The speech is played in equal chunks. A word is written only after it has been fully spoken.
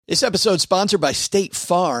This episode is sponsored by State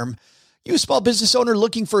Farm. You a small business owner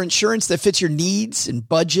looking for insurance that fits your needs and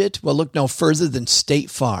budget? Well, look no further than State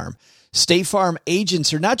Farm. State Farm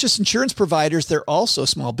agents are not just insurance providers, they're also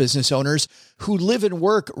small business owners who live and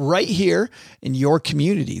work right here in your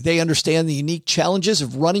community. They understand the unique challenges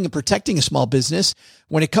of running and protecting a small business.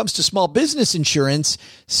 When it comes to small business insurance,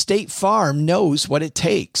 State Farm knows what it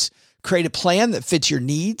takes. Create a plan that fits your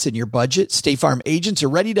needs and your budget. State Farm agents are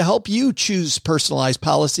ready to help you choose personalized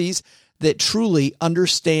policies that truly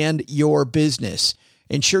understand your business.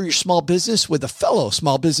 Insure your small business with a fellow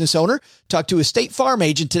small business owner. Talk to a State Farm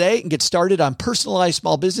agent today and get started on personalized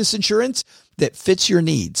small business insurance that fits your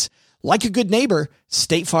needs. Like a good neighbor,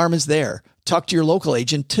 State Farm is there. Talk to your local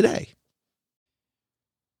agent today.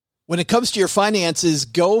 When it comes to your finances,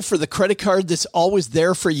 go for the credit card that's always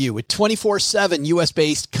there for you. With 24/7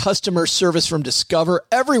 U.S.-based customer service from Discover,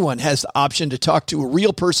 everyone has the option to talk to a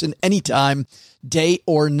real person anytime, day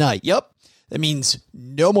or night. Yep, that means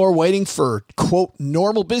no more waiting for, quote,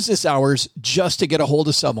 normal business hours just to get a hold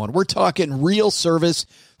of someone. We're talking real service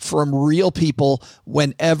from real people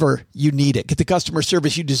whenever you need it. Get the customer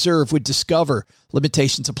service you deserve with Discover.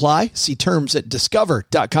 Limitations apply. See terms at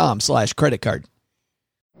discover.com/credit card.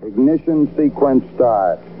 Ignition sequence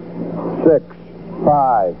start. 6,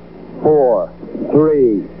 5, 4,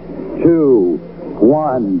 3, 2,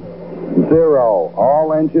 1, 0.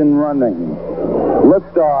 All engine running.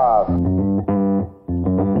 Liftoff.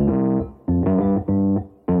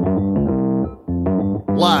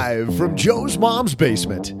 Live from Joe's mom's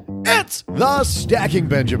basement, it's the Stacking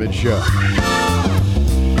Benjamin Show.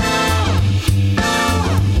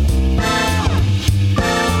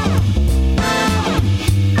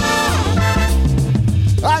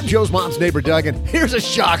 I'm Joe's mom's neighbor, Doug, and here's a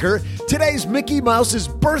shocker. Today's Mickey Mouse's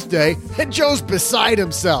birthday, and Joe's beside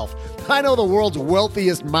himself. I know the world's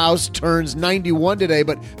wealthiest mouse turns 91 today,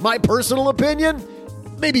 but my personal opinion?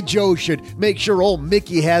 Maybe Joe should make sure old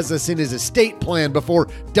Mickey has us in his estate plan before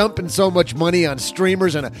dumping so much money on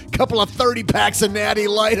streamers and a couple of 30 packs of Natty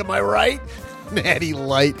Light, am I right? Natty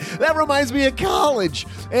Light. That reminds me of college.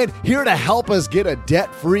 And here to help us get a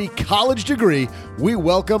debt-free college degree, we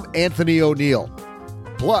welcome Anthony ONeal.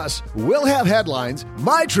 Plus, we'll have headlines,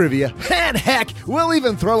 my trivia, and heck, we'll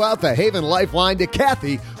even throw out the Haven Lifeline to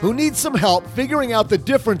Kathy, who needs some help figuring out the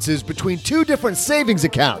differences between two different savings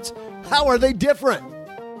accounts. How are they different?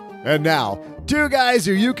 And now, two guys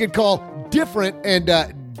who you could call different and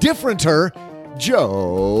differenter,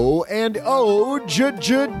 Joe and O-G.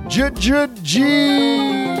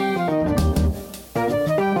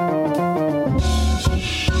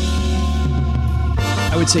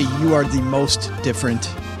 I would say you are the most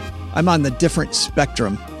different. I'm on the different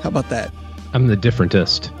spectrum. How about that? I'm the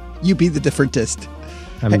differentest. You be the differentest.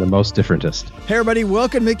 I'm the most differentest. Hey, everybody.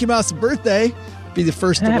 Welcome Mickey Mouse's birthday. Be the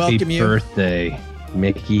first to welcome you. Happy birthday,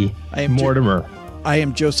 Mickey Mortimer. I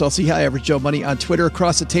am Joe Salsi. Hi, Average Joe Money on Twitter.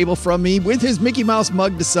 Across the table from me with his Mickey Mouse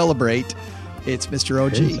mug to celebrate, it's Mr.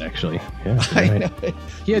 OG. It is, actually. Yeah, right.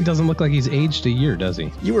 Yeah, it doesn't look like he's aged a year, does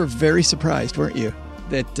he? You were very surprised, weren't you?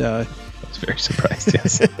 That I was very surprised,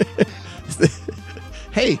 yes.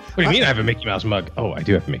 Hey. What do you mean I have a Mickey Mouse mug? Oh, I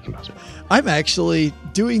do have a Mickey Mouse mug. I'm actually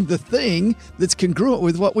doing the thing that's congruent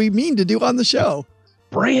with what we mean to do on the show.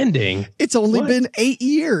 Branding? It's only been 8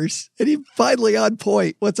 years, and he's finally on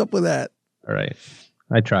point. What's up with that? All right.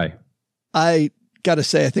 I try. I got to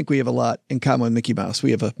say, I think we have a lot in common with Mickey Mouse.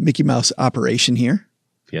 We have a Mickey Mouse operation here.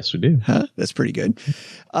 Yes, we do. Huh? That's pretty good.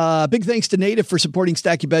 Big thanks to Native for supporting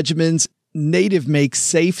Stacking Benjamins. Native makes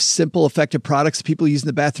safe, simple, effective products people use in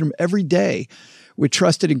the bathroom every day with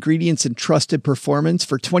trusted ingredients and trusted performance.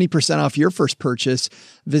 For 20% off your first purchase,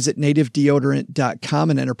 visit nativedeodorant.com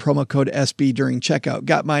and enter promo code SB during checkout.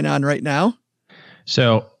 Got mine on right now.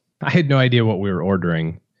 So I had no idea what we were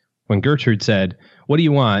ordering when Gertrude said, "What do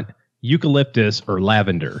you want, eucalyptus or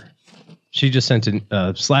lavender?" She just sent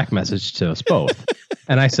a Slack message to us both.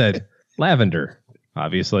 And I said, lavender,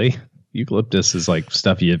 obviously. Eucalyptus is like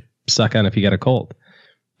stuff you suck on if you got a cold.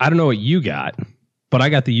 I don't know what you got, but I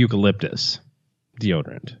got the eucalyptus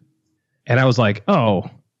deodorant. And I was like, oh,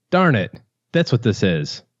 darn it. That's what this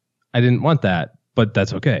is. I didn't want that, but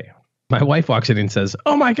that's okay. My wife walks in and says,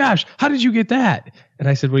 oh my gosh, how did you get that? And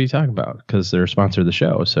I said, what are you talking about? Because they're a sponsor of the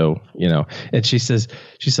show. So, and she's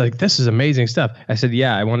like, this is amazing stuff. I said,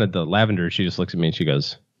 yeah, I wanted the lavender. She just looks at me and she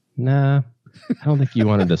goes, nah, I don't think you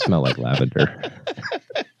wanted to smell like lavender.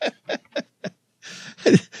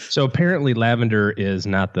 So apparently lavender is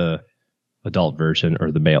not the adult version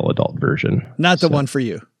or the male adult version. Not the one for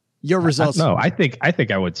you. Your results. No, I think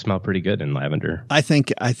I would smell pretty good in lavender. I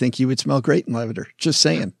think you would smell great in lavender. Just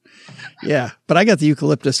saying. Yeah. But I got the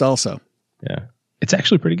eucalyptus also. Yeah. It's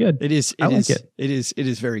actually pretty good. It is. I like it. It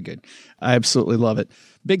is very good. I absolutely love it.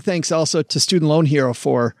 Big thanks also to Student Loan Hero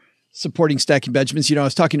for supporting Stacking Benjamins. You know, I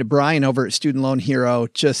was talking to Brian over at Student Loan Hero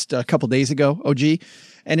just a couple days ago, OG,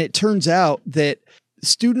 and it turns out that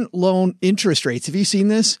student loan interest rates, have you seen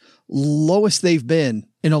this? Lowest they've been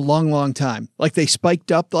in a long, long time. Like they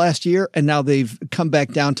spiked up last year and now they've come back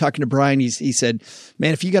down. Talking to Brian, he said,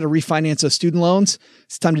 man, if you got to refinance those student loans,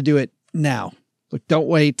 it's time to do it now. Look, don't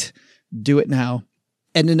wait. Do it now.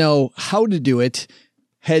 And to know how to do it,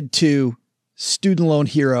 head to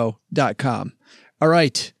studentloanhero.com. All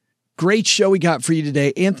right. Great show we got for you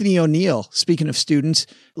today. Anthony ONeal, speaking of students,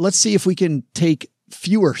 let's see if we can take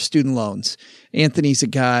fewer student loans. Anthony's a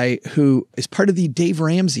guy who is part of the Dave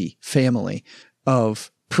Ramsey family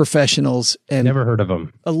of professionals and never heard of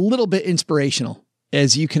him. A little bit inspirational,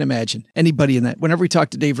 as you can imagine. Anybody in that. Whenever we talk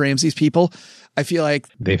to Dave Ramsey's people, I feel like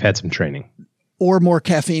they've had some training or more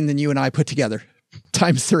caffeine than you and I put together.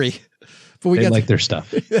 Times 3. But they like their stuff.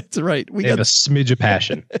 That's right. They have a smidge of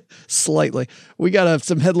passion. Slightly. We got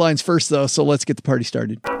some headlines first, though, so let's get the party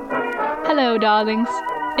started. Hello, darlings.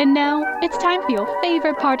 And now it's time for your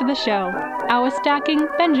favorite part of the show, our Stacking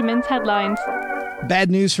Benjamins headlines. Bad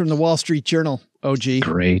news from the Wall Street Journal, OG.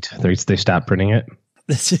 Great. They stopped printing it.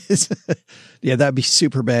 This is, yeah, that'd be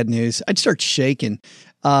super bad news. I'd start shaking.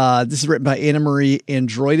 This is written by Anna Marie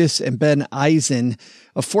Androidis and Ben Eisen.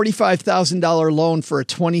 A $45,000 loan for a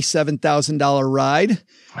 $27,000 ride.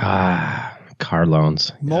 Car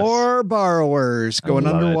loans. More borrowers going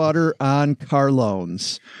underwater on car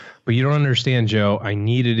loans. But you don't understand, Joe. I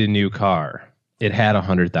needed a new car. It had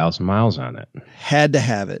 100,000 miles on it. Had to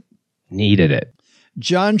have it. Needed it.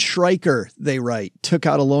 John Schreiker, they write, took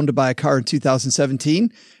out a loan to buy a car in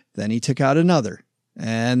 2017. Then he took out another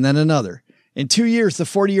and then another. In 2 years, the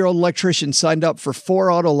 40-year-old electrician signed up for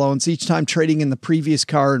 4 auto loans, each time trading in the previous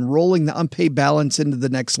car and rolling the unpaid balance into the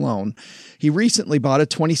next loan. He recently bought a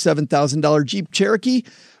 $27,000 Jeep Cherokee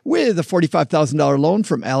with a $45,000 loan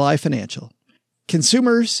from Ally Financial.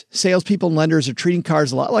 Consumers, salespeople, and lenders are treating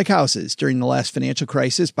cars a lot like houses during the last financial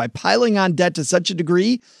crisis by piling on debt to such a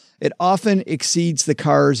degree it often exceeds the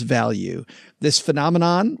car's value. This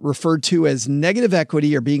phenomenon, referred to as negative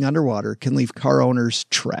equity or being underwater, can leave car owners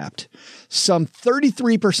trapped. Some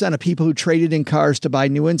 33% of people who traded in cars to buy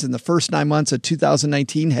new ones in the first 9 months of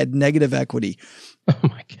 2019 had negative equity. Oh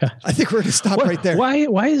my God. I think we're going to stop right there.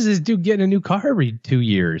 Why is this dude getting a new car every 2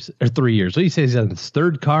 years or 3 years? What do you say? He's on his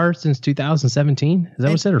third car since 2017? Is that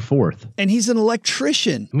what it said, or fourth? And he's an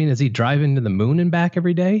electrician. I mean, is he driving to the moon and back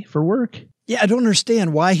every day for work? Yeah, I don't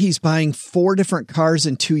understand why he's buying 4 different cars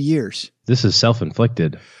in 2 years. This is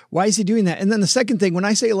self-inflicted. Why is he doing that? And then the second thing, when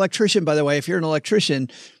I say electrician, by the way, if you're an electrician,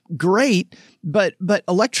 great, but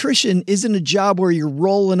electrician isn't a job where you're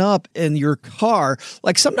rolling up in your car.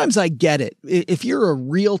 Like sometimes I get it. If you're a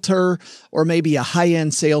realtor or maybe a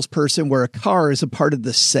high-end salesperson where a car is a part of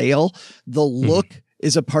the sale, the look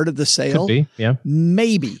is a part of the sale. Could be, yeah.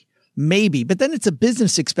 Maybe, but then it's a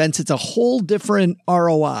business expense. It's a whole different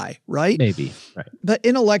ROI, right? Maybe, right. But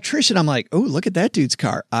in electrician, I'm like, oh, look at that dude's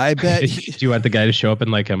car. I bet. Do you want the guy to show up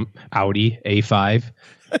in like an Audi A5?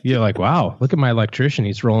 You're like, wow, look at my electrician.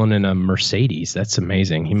 He's rolling in a Mercedes. That's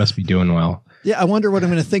amazing. He must be doing well. Yeah, I wonder what I'm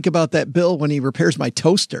going to think about that bill when he repairs my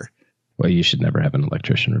toaster. Well, you should never have an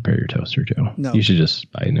electrician repair your toaster, Joe. No. You should just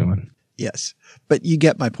buy a new one. Yes, but you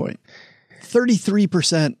get my point.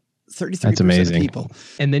 33%. 33% That's amazing. of people.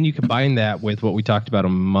 And then you combine that with what we talked about a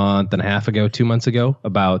month and a half ago, 2 months ago,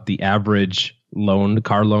 about the average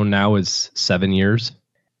car loan now is 7 years,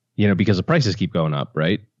 because the prices keep going up,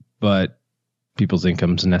 right? But people's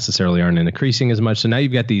incomes necessarily aren't increasing as much. So now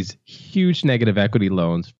you've got these huge negative equity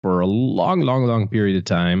loans for a long, long, long period of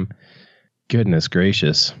time. Goodness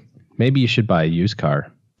gracious. Maybe you should buy a used car.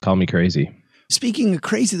 Call me crazy. Speaking of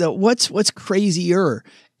crazy, though, what's crazier?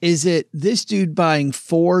 Is it this dude buying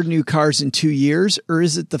 4 new cars in 2 years, or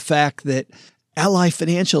is it the fact that Ally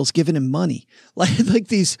Financial is giving him money? Like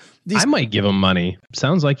these. I might give him money.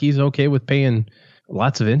 Sounds like he's okay with paying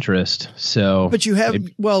lots of interest. So, but you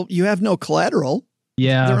have no collateral.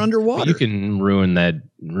 Yeah, they're underwater. You can ruin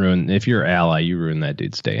if you're Ally, you ruin that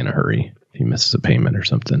dude's day in a hurry if he misses a payment or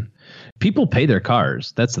something. People pay their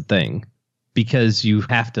cars. That's the thing, because you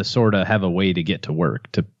have to sort of have a way to get to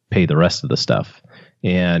work to pay the rest of the stuff.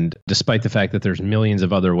 And despite the fact that there's millions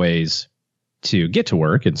of other ways to get to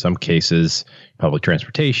work, in some cases, public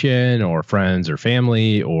transportation or friends or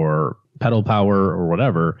family or pedal power or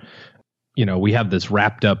whatever, we have this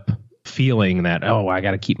wrapped up feeling that, oh, I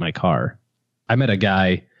got to keep my car. I met a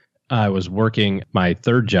guy, I was working my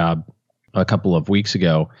third job a couple of weeks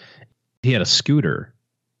ago. He had a scooter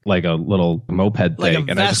like a little moped Like a thing.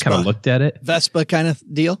 And I just kind Vespa. of looked at it. Vespa kind of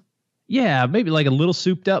deal. Yeah, maybe like a little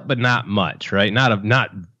souped up, but not much, right? Not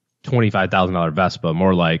 $25,000 Vespa,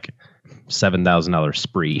 more like $7,000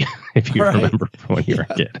 Spree, if you Right. remember when you were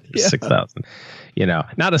a kid. Yeah. 6,000. You know,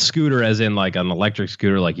 not a scooter as in like an electric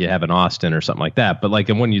scooter like you have in Austin or something like that, but like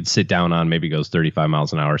one you'd sit down on, maybe goes 35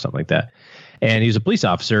 miles an hour or something like that. And he's a police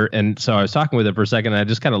officer. And so I was talking with him for a second, and I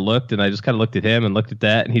just kind of looked, and I just kind of looked at him and looked at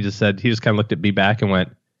that. And he just kind of looked at me back and went,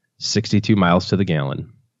 62 miles to the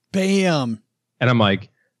gallon. Bam. And I'm like,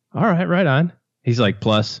 all right, right on. He's like,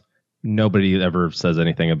 plus nobody ever says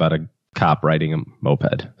anything about a cop riding a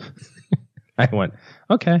moped. I went,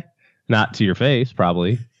 okay, not to your face,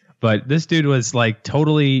 probably. But this dude was like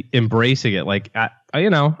totally embracing it. Like,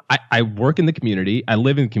 I work in the community. I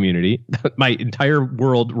live in the community. My entire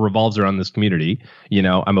world revolves around this community. You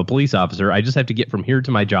know, I'm a police officer. I just have to get from here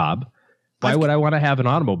to my job. Why would I want to have an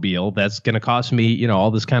automobile that's going to cost me, you know, all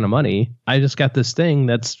this kind of money? I just got this thing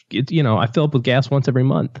I fill up with gas once every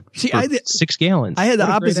month. See, 6 gallons. I had the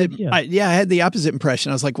What a great opposite. idea. I had the opposite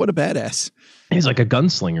impression. I was like, what a badass. He's like a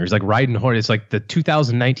gunslinger. He's like riding horse. It's like the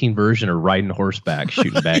 2019 version of riding horseback,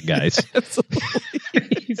 shooting bad guys.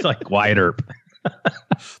 He's like Wyatt Earp.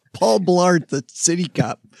 Paul Blart, the city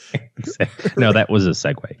cop. No, that was a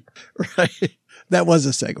segue. Right. That was a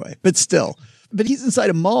segue, but still. But he's inside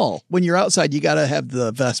a mall. When you're outside, you got to have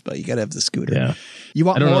the Vespa. You got to have the scooter. Yeah. You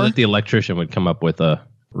want I don't more? know that the electrician would come up with a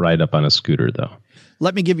ride up on a scooter, though.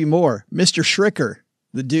 Let me give you more. Mr. Schricker,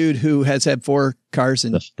 the dude who has had 4 cars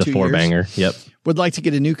in The 2 four years, banger. Yep. would like to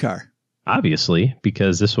get a new car. Obviously,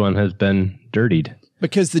 because this one has been dirtied.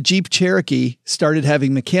 Because the Jeep Cherokee started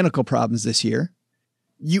having mechanical problems this year.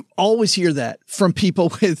 You always hear that from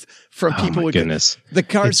people with Goodness. The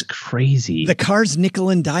car's It's crazy. The car's nickel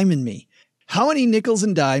and diming me. How many nickels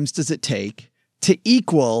and dimes does it take to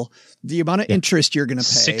equal the amount of interest you're going to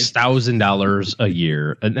pay? $6,000 a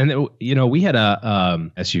year. And we had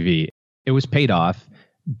a SUV. It was paid off,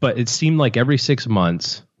 but it seemed like every 6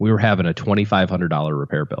 months we were having a $2,500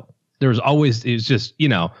 repair bill. It was just,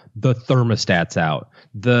 the thermostat's out,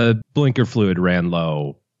 the blinker fluid ran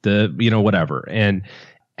low, whatever. And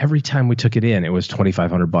every time we took it in, it was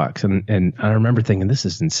 $2,500. And I remember thinking, this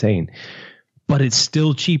is insane. But it's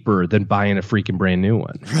still cheaper than buying a freaking brand new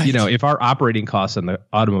one. Right. If our operating costs on the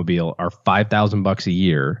automobile are $5,000 a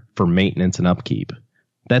year for maintenance and upkeep,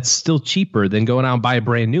 that's still cheaper than going out and buy a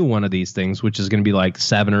brand new one of these things, which is going to be like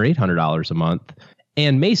 $700 or $800 a month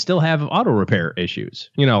and may still have auto repair issues.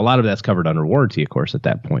 A lot of that's covered under warranty, of course, at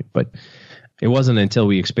that point. But it wasn't until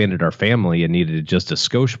we expanded our family and needed just a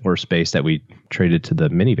skosh more space that we traded to the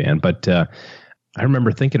minivan. But I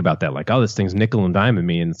remember thinking about that, like, oh, this thing's nickel and diming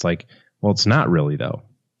me. And it's like, well, it's not really, though.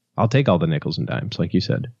 I'll take all the nickels and dimes, like you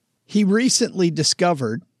said. He recently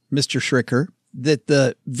discovered, Mr. Schricker, that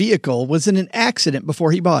the vehicle was in an accident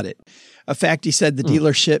before he bought it. A fact he said the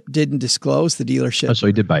dealership didn't disclose. The dealership. Oh, so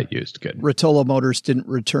he did buy it used. Good. Rotolo Motors didn't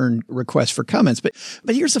return requests for comments. But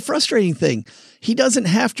here's the frustrating thing. He doesn't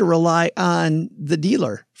have to rely on the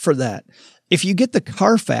dealer for that. If you get the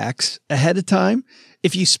Carfax ahead of time,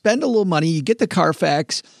 if you spend a little money, you get the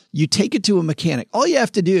Carfax, you take it to a mechanic. All you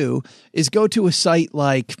have to do is go to a site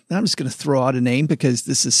like, I'm just going to throw out a name because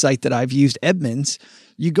this is a site that I've used, Edmunds.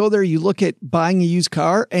 You go there, you look at buying a used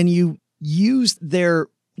car, and you use their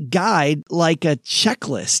guide like a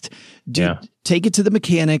checklist. Take it to the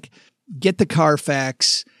mechanic, get the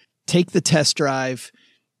Carfax, take the test drive,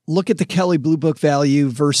 look at the Kelley Blue Book value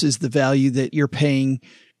versus the value that you're paying.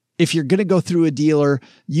 If you're going to go through a dealer,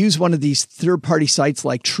 use one of these third-party sites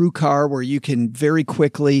like TrueCar, where you can very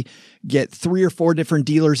quickly get 3 or 4 different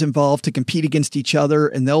dealers involved to compete against each other,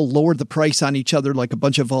 and they'll lower the price on each other like a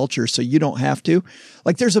bunch of vultures so you don't have to.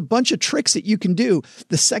 Like, there's a bunch of tricks that you can do.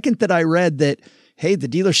 The second that I read that, hey, the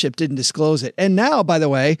dealership didn't disclose it. And now, by the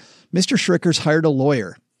way, Mr. Schricker's hired a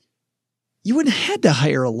lawyer. You wouldn't have had to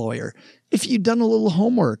hire a lawyer if you'd done a little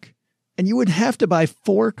homework, and you would have to buy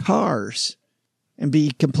 4 cars and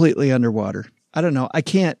be completely underwater. I don't know.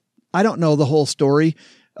 I don't know the whole story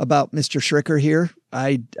about Mr. Schricker here.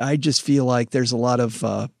 I just feel like there's a lot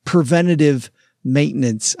of preventative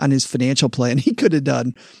maintenance on his financial plan he could have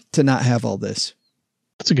done to not have all this.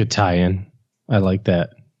 That's a good tie-in. I like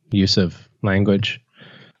that use of language.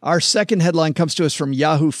 Our second headline comes to us from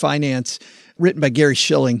Yahoo Finance, written by Gary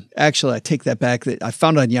Schilling. Actually, I take that back. I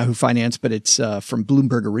found it on Yahoo Finance, but it's from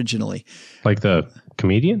Bloomberg originally. Like the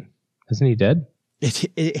comedian? Isn't he dead?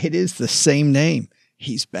 It is the same name.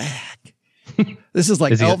 He's back. This is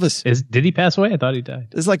like Elvis. Did he pass away? I thought he died.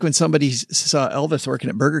 This is like when somebody saw Elvis working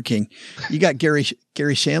at Burger King. You got Gary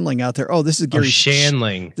Shandling out there. Oh, this is Gary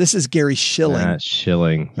Shandling. This is Gary Schilling.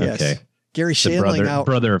 Schilling. Yes. Okay. Gary The Shandling out.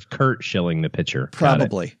 brother of Kurt Schilling, the pitcher.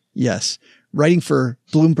 Probably. Yes. Writing for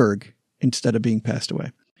Bloomberg instead of being passed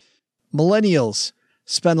away. Millennials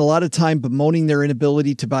spend a lot of time bemoaning their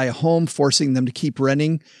inability to buy a home, forcing them to keep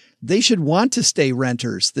renting. They should want to stay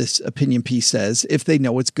renters, this opinion piece says, if they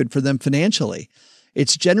know it's good for them financially.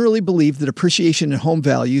 It's generally believed that appreciation in home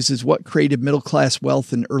values is what created middle-class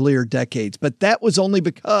wealth in earlier decades, but that was only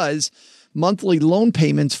because monthly loan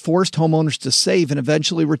payments forced homeowners to save and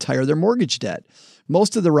eventually retire their mortgage debt.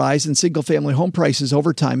 Most of the rise in single-family home prices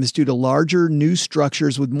over time is due to larger, new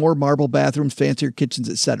structures with more marble bathrooms, fancier kitchens,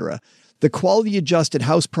 etc. The Quality Adjusted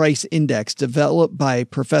House Price Index, developed by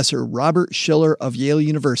Professor Robert Schiller of Yale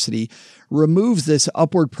University, removes this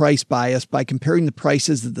upward price bias by comparing the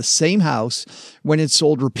prices of the same house when it's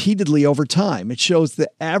sold repeatedly over time. It shows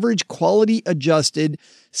the average quality adjusted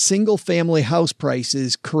single-family house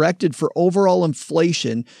prices corrected for overall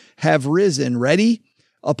inflation have risen, ready?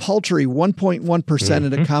 A paltry 1.1%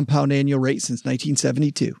 at a compound annual rate since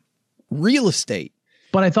 1972. Real estate.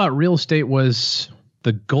 But I thought real estate was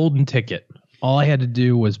the golden ticket. All I had to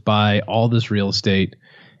do was buy all this real estate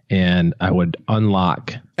and I would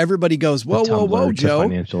unlock. Everybody goes, whoa, Joe.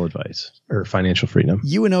 Financial advice or financial freedom.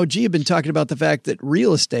 You and OG have been talking about the fact that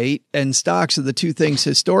real estate and stocks are the two things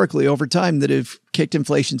historically over time that have kicked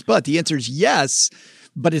inflation's butt. The answer is yes,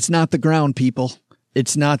 but it's not the ground, people.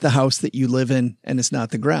 It's not the house that you live in, and it's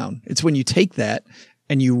not the ground. It's when you take that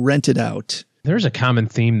and you rent it out. There's a common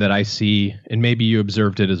theme that I see, and maybe you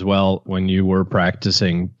observed it as well when you were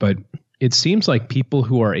practicing, but it seems like people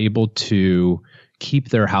who are able to keep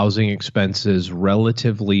their housing expenses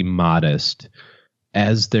relatively modest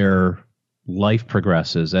as their life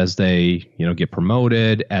progresses, as they, get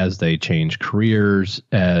promoted, as they change careers,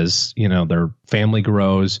 as, their family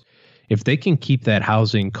grows. If they can keep that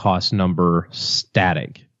housing cost number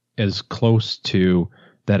static, as close to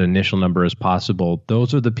that initial number as possible,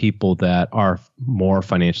 those are the people that are more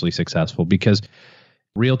financially successful, because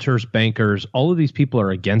realtors, bankers, all of these people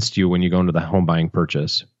are against you when you go into the home buying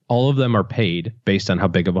purchase. All of them are paid based on how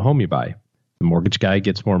big of a home you buy. The mortgage guy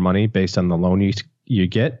gets more money based on the loan you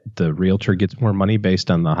get. The realtor gets more money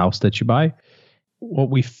based on the house that you buy.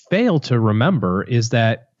 What we fail to remember is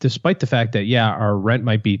that despite the fact that, our rent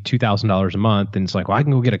might be $2,000 a month, and it's like, well, I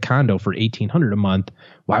can go get a condo for $1,800 a month.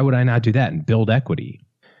 Why would I not do that and build equity?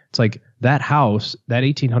 It's like that house, that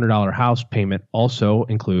 $1,800 house payment also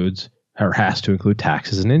includes or has to include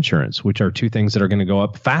taxes and insurance, which are two things that are going to go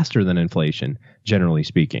up faster than inflation, generally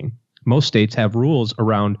speaking. Most states have rules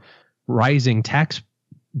around rising tax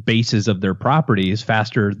bases of their properties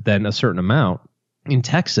faster than a certain amount. In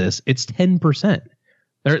Texas, it's 10%.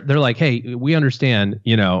 They're like, hey, we understand,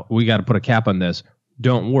 we got to put a cap on this.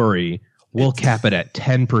 Don't worry. We'll cap it at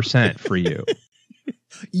 10% for you.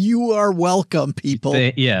 You are welcome, people.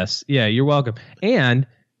 Yes. Yeah, you're welcome. And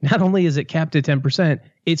not only is it capped at 10%,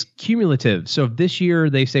 it's cumulative. So if this year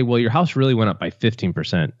they say, well, your house really went up by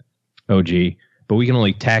 15%, OG, but we can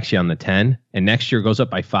only tax you on the 10, and next year goes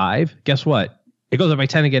up by 5, guess what? It goes up by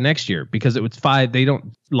 10 again next year, because it was 5. They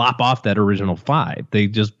don't lop off that original 5. They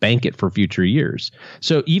just bank it for future years.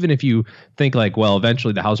 So even if you think like, well,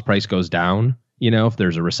 eventually the house price goes down, if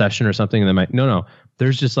there's a recession or something, they might, no.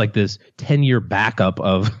 There's just like this 10-year backup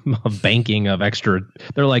of banking of extra.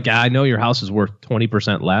 They're like, I know your house is worth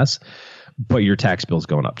 20% less, but your tax bill's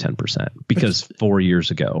going up 10% because 4 years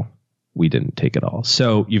ago we didn't take it all.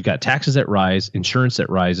 So you've got taxes that rise, insurance that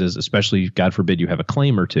rises, especially, God forbid, you have a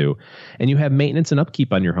claim or two, and you have maintenance and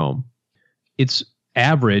upkeep on your home. It's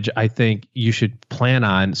average. I think you should plan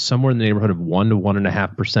on somewhere in the neighborhood of 1 to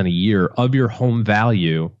 1.5% a year of your home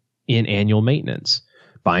value in annual maintenance,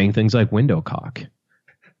 buying things like window caulk.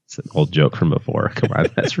 It's an old joke from before. Come on,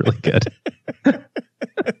 that's really good.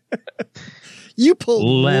 You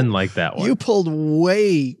pulled Len like that one. You pulled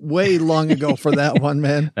way long ago for that one,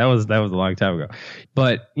 man. That was a long time ago.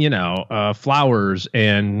 But, flowers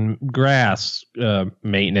and grass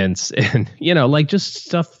maintenance and, like just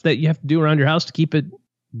stuff that you have to do around your house to keep it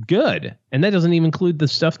good. And that doesn't even include the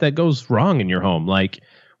stuff that goes wrong in your home. Like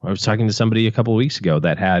I was talking to somebody a couple of weeks ago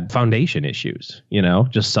that had foundation issues,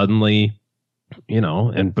 just suddenly,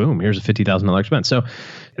 and boom, here's a $50,000 expense. So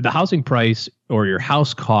the housing price or your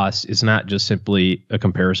house cost is not just simply a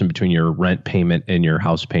comparison between your rent payment and your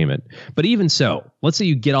house payment. But even so, let's say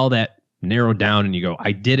you get all that narrowed down and you go,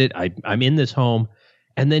 I did it. I'm in this home.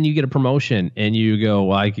 And then you get a promotion and you go,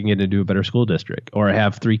 well, I can get into a better school district, or I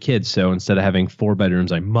have 3 kids. So instead of having 4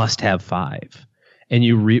 bedrooms, I must have 5. And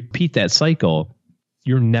you repeat that cycle,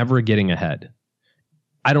 you're never getting ahead.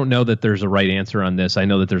 I don't know that there's a right answer on this. I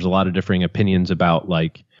know that there's a lot of differing opinions about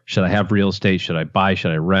like should I have real estate? Should I buy?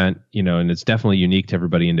 Should I rent? And it's definitely unique to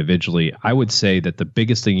everybody individually. I would say that the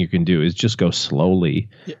biggest thing you can do is just go slowly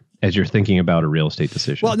as you're thinking about a real estate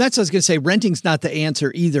decision. Well, and that's what I was going to say. Renting's not the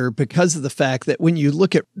answer either, because of the fact that when you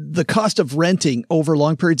look at the cost of renting over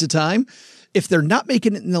long periods of time, if they're not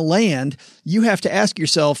making it in the land, you have to ask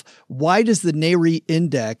yourself, why does the NAREIT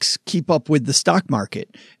index keep up with the stock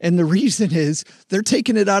market? And the reason is they're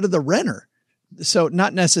taking it out of the renter. So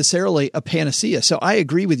not necessarily a panacea. So I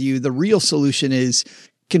agree with you. The real solution is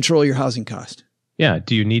control your housing cost. Yeah.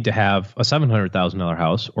 Do you need to have a $700,000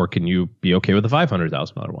 house, or can you be okay with a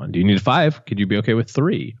 $500,000 one? Do you need a 5? Could you be okay with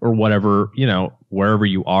 3 or whatever, wherever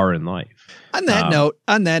you are in life? On that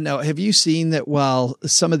note, have you seen that while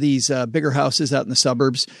some of these bigger houses out in the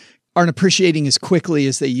suburbs aren't appreciating as quickly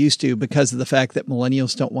as they used to because of the fact that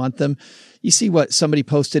millennials don't want them? You see what somebody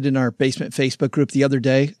posted in our basement Facebook group the other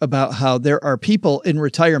day about how there are people in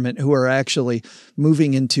retirement who are actually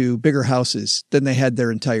moving into bigger houses than they had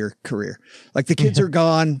their entire career. Like the kids are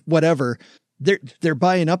gone, whatever. They're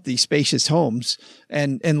buying up these spacious homes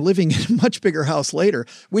and living in a much bigger house later,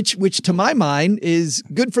 which to my mind is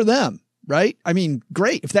good for them. Right? I mean,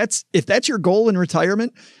 great. If that's your goal in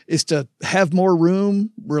retirement, is to have more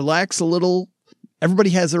room, relax a little.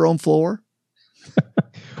 Everybody has their own floor.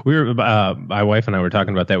 My wife and I were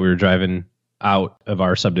talking about that. We were driving out of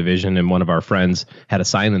our subdivision, and one of our friends had a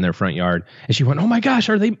sign in their front yard, and she went, "Oh my gosh,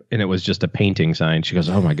 are they?" And it was just a painting sign. She goes,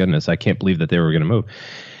 "Oh my goodness, I can't believe that they were going to move."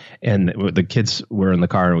 And the kids were in the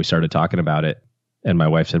car, and we started talking about it. And my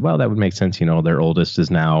wife said, "Well, that would make sense. Their oldest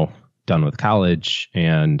is now done with college,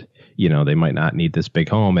 and they might not need this big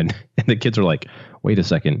home." And the kids are like, "Wait a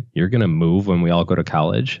second, you're going to move when we all go to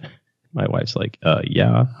college?" My wife's like,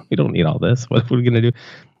 yeah, we don't need all this. What are we going to do?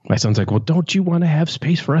 My son's like, "Well, don't you want to have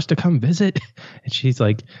space for us to come visit?" And she's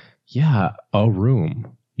like, "Yeah, a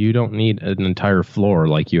room. You don't need an entire floor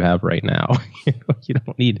like you have right now.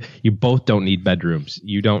 You both don't need bedrooms.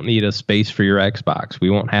 You don't need a space for your Xbox. We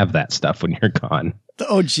won't have that stuff when you're gone." The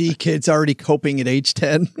OG kid's already coping at age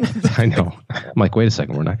 10. I know. I'm like, wait a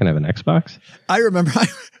second, we're not going to have an Xbox? I remember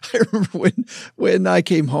when I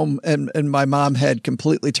came home and my mom had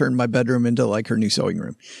completely turned my bedroom into like her new sewing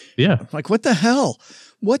room. Yeah. I'm like, what the hell?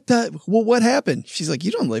 What happened? She's like,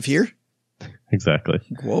 "You don't live here." Exactly.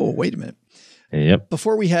 Whoa, wait a minute. Yep.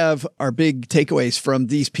 Before we have our big takeaways from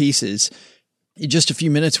these pieces, in just a few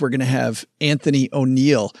minutes, we're going to have Anthony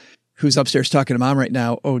ONeal, who's upstairs talking to Mom right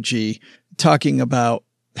now, OG, talking about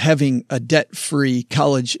having a debt-free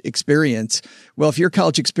college experience. Well, if your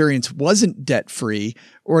college experience wasn't debt-free,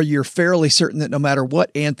 or you're fairly certain that no matter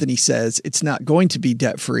what Anthony says, it's not going to be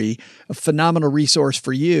debt-free, a phenomenal resource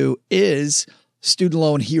for you is Student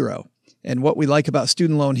Loan Hero. And what we like about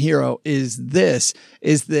Student Loan Hero is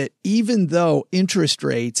that even though interest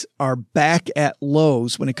rates are back at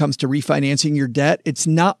lows when it comes to refinancing your debt, it's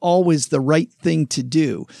not always the right thing to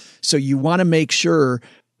do. So you want to make sure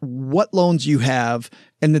what loans you have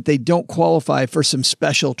and that they don't qualify for some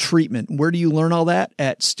special treatment. Where do you learn all that?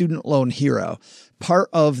 At Student Loan Hero. Part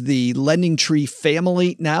of the Lending Tree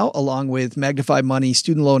family now, along with Magnify Money,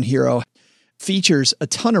 Student Loan Hero features a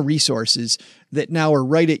ton of resources that now are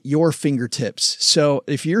right at your fingertips. So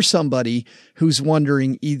if you're somebody who's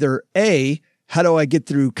wondering either A, how do I get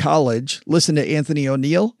through college? Listen to Anthony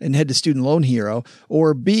ONeal and head to Student Loan Hero.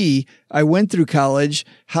 Or B, I went through college.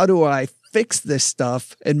 How do I fix this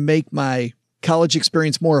stuff and make my college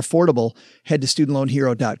experience more affordable? Head to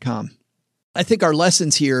studentloanhero.com. I think our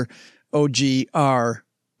lessons here, OG, are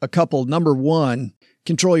a couple. Number one,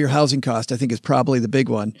 control your housing cost, I think, is probably the big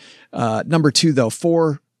one. Number two, though,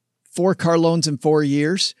 four car loans in 4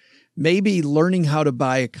 years, maybe learning how to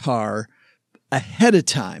buy a car ahead of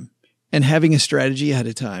time and having a strategy ahead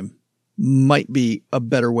of time might be a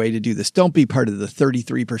better way to do this. Don't be part of the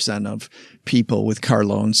 33% of people with car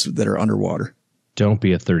loans that are underwater. Don't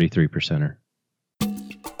be a 33%er.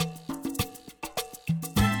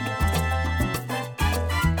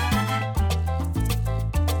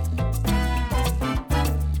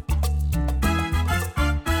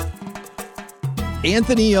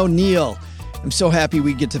 Anthony ONeal. I'm so happy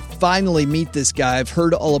we get to finally meet this guy. I've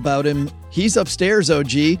heard all about him. He's upstairs,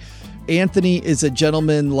 OG. Anthony is a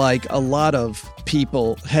gentleman like a lot of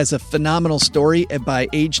people, has a phenomenal story. And by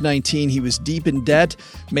age 19, he was deep in debt,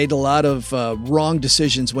 made a lot of wrong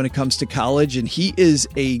decisions when it comes to college. And he is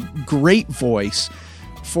a great voice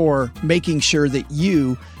for making sure that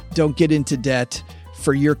you don't get into debt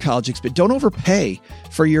for your college experience. Don't overpay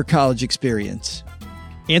for your college experience.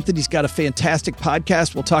 Anthony's got a fantastic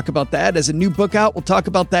podcast. We'll talk about that. As a new book out, we'll talk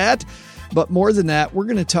about that. But more than that, we're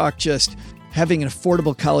going to talk just having an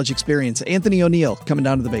affordable college experience. Anthony ONeal coming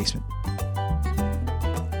down to the basement.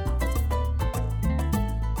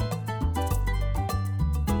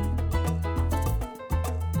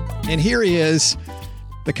 And here he is,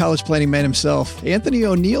 the college planning man himself. Anthony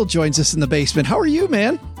ONeal joins us in the basement. How are you,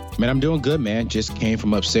 man? Man, I'm doing good, man. Just came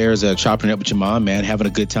from upstairs chopping it up with your mom, man, having a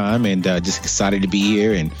good time, and just excited to be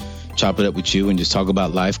here and chop it up with you and just talk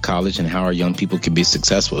about life, college, and how our young people can be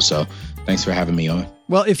successful. So thanks for having me on.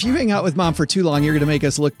 Well, if you hang out with mom for too long, you're going to make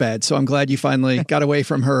us look bad. So I'm glad you finally got away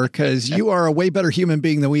from her, because you are a way better human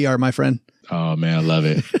being than we are, my friend. Oh, man, I love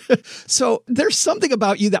it. So there's something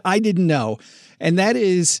about you that I didn't know. And that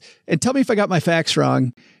is, and tell me if I got my facts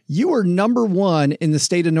wrong, you were number one in the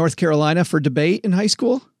state of North Carolina for debate in high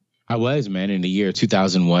school? I was, man, in the year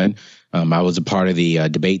 2001. I was a part of the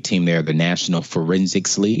debate team there, the National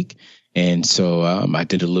Forensics League. And so I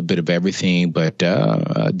did a little bit of everything, but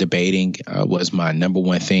debating was my number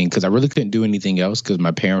one thing, because I really couldn't do anything else, because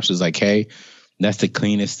my parents was like, hey, that's the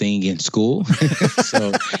cleanest thing in school.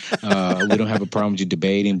 So we don't have a problem with you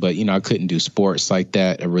debating. But, you know, I couldn't do sports like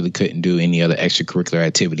that. I really couldn't do any other extracurricular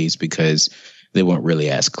activities because they weren't really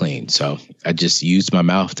as clean. So I just used my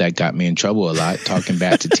mouth. That got me in trouble a lot, talking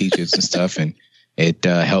back to teachers and stuff. And it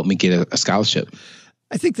helped me get a scholarship.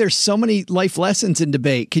 I think there's so many life lessons in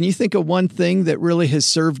debate. Can you think of one thing that really has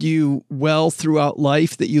served you well throughout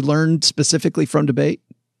life that you learned specifically from debate?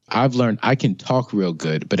 I've learned I can talk real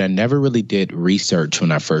good, but I never really did research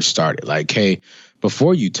when I first started. Like, hey,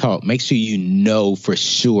 before you talk, make sure you know for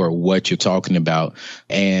sure what you're talking about.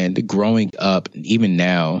 And growing up, even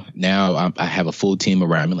now I have a full team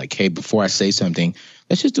around me. Like, hey, before I say something,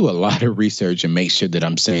 let's just do a lot of research and make sure that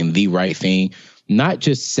I'm saying the right thing. Not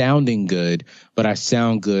just sounding good, but I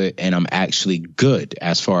sound good and I'm actually good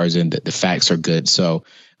as far as in the facts are good. So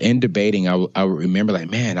in debating, I remember like,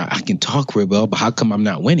 man, I can talk real well, but how come I'm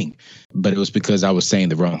not winning? But it was because I was saying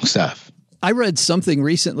the wrong stuff. I read something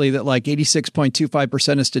recently that like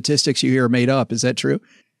 86.25% of statistics you hear are made up. Is that true?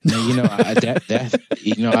 Now, you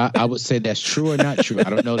know, I would say that's true or not true. I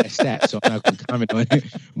don't know that stat, so I'm not going to comment on it.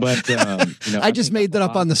 But, I just made that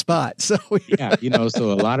up on the spot. So yeah,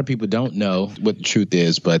 so a lot of people don't know what the truth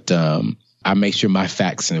is, but I make sure my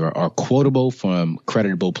facts are quotable from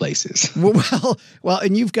creditable places. Well,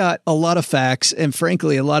 and you've got a lot of facts and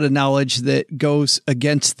frankly, a lot of knowledge that goes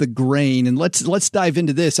against the grain. And let's dive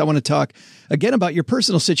into this. I want to talk again about your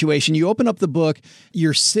personal situation. You open up the book,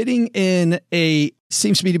 you're sitting in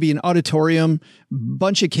seems to me to be an auditorium,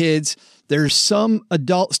 bunch of kids. There's some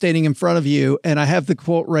adult standing in front of you. And I have the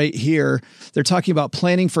quote right here. They're talking about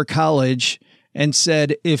planning for college and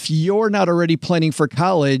said, if you're not already planning for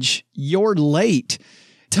college, you're late.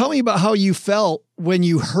 Tell me about how you felt when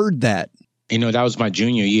you heard that. You know, that was my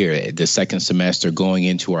junior year, the second semester going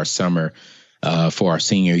into our summer for our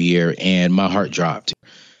senior year, and my heart dropped.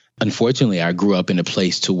 Unfortunately, I grew up in a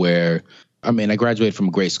place to where, I graduated from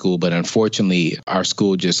a great school, but unfortunately, our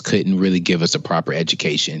school just couldn't really give us a proper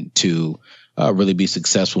education to really be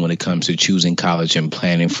successful when it comes to choosing college and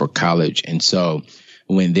planning for college. And so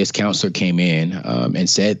when this counselor came in and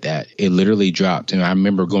said that, it literally dropped. And I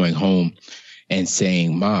remember going home and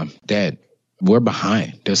saying, Mom, Dad, we're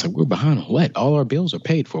behind. They're like, we're behind on what? All our bills are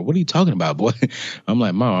paid for. What are you talking about, boy? I'm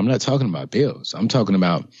like, Mom, I'm not talking about bills. I'm talking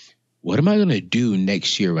about what am I going to do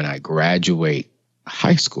next year when I graduate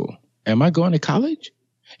high school? Am I going to college?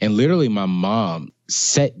 And literally my mom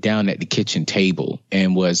sat down at the kitchen table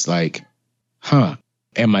and was like, huh?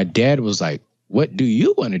 And my dad was like, what do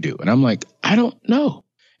you want to do? And I'm like, I don't know.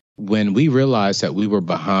 When we realized that we were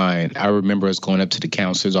behind, I remember us going up to the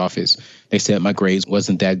counselor's office. They said my grades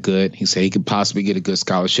wasn't that good. He said he could possibly get a good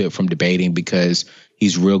scholarship from debating because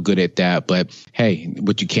he's real good at that. But hey,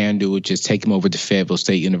 what you can do is just take him over to Fayetteville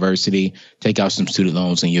State University, take out some student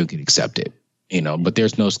loans, and you'll get accepted. But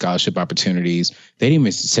there's no scholarship opportunities. They didn't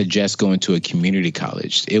even suggest going to a community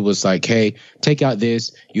college. It was like, hey, take out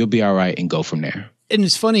this, you'll be all right, and go from there. And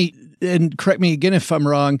it's funny, and correct me again if I'm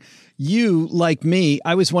wrong, you, like me,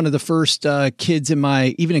 I was one of the first kids in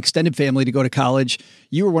my even extended family to go to college.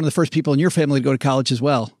 You were one of the first people in your family to go to college as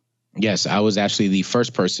well. Yes, I was actually the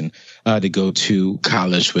first person to go to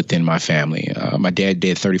college within my family. My dad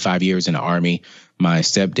did 35 years in the Army. My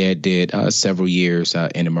stepdad did several years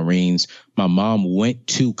in the Marines. My mom went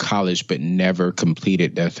to college but never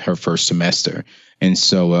completed her first semester. And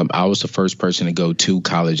so I was the first person to go to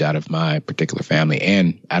college out of my particular family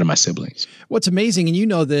and out of my siblings. What's amazing, and you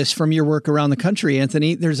know this from your work around the country,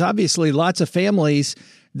 Anthony, there's obviously lots of families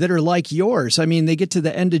that are like yours. I mean, they get to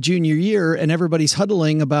the end of junior year and everybody's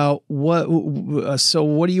huddling about what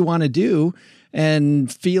do you want to do? And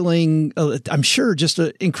feeling, I'm sure, just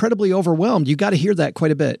incredibly overwhelmed. You got to hear that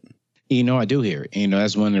quite a bit. I do hear it.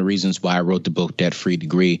 That's one of the reasons why I wrote the book, Debt Free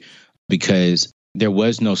Degree, because there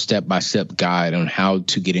was no step-by-step guide on how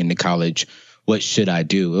to get into college what should I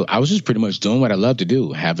do? I was just pretty much doing what I love to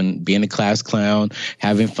do, being a class clown,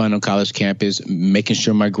 having fun on college campus, making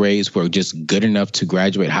sure my grades were just good enough to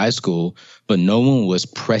graduate high school. But no one was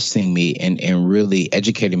pressing me and really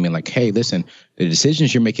educating me like, hey, listen, the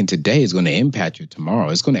decisions you're making today is going to impact you tomorrow.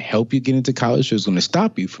 It's going to help you get into college, or it's going to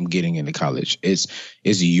stop you from getting into college. It's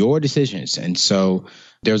your decisions. And so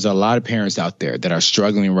there's a lot of parents out there that are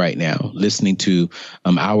struggling right now listening to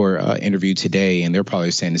our interview today, and they're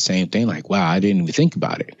probably saying the same thing, like, wow, I didn't even think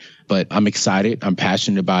about it. But I'm excited. I'm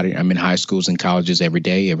passionate about it. I'm in high schools and colleges every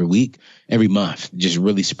day, every week, every month, just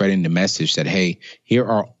really spreading the message that, hey, here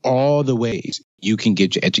are all the ways you can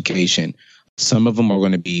get your education. Some of them are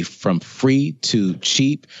going to be from free to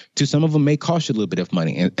cheap to some of them may cost you a little bit of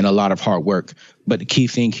money and a lot of hard work. But the key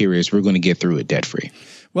thing here is we're going to get through it debt free.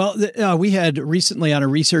 Well, we had recently on a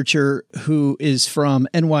researcher who is from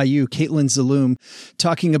NYU, Caitlin Zaloom,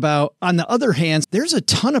 talking about, on the other hand, there's a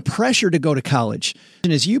ton of pressure to go to college.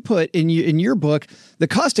 And as you put in your book, the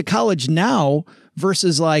cost of college now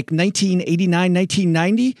versus like 1989,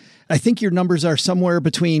 1990, I think your numbers are somewhere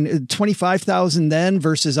between $25,000 then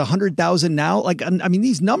versus $100,000 now. Like, I mean,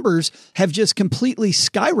 these numbers have just completely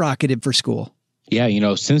skyrocketed for school.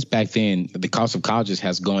 Yeah, since back then, the cost of colleges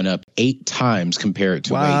has gone up 8 times compared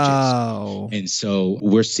to wages. And so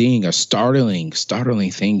we're seeing a startling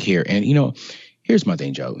thing here. And, here's my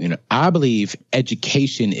thing, Joe. I believe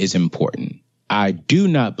education is important. I do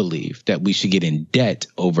not believe that we should get in debt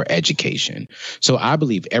over education. So I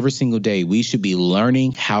believe every single day we should be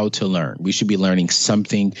learning how to learn. We should be learning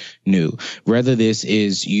something new. Whether this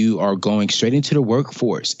is you are going straight into the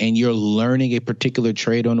workforce and you're learning a particular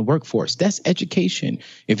trade on the workforce, that's education.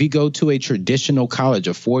 If you go to a traditional college,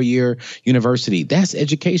 a 4-year university, that's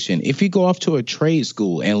education. If you go off to a trade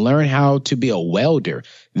school and learn how to be a welder,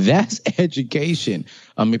 that's education.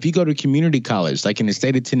 If you go to community college, like in the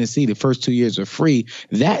state of Tennessee, the first 2 years are free.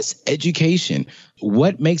 That's education.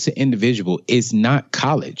 What makes an individual is not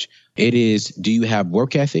college. It is, do you have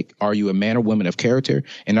work ethic? Are you a man or woman of character?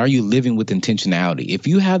 And are you living with intentionality? If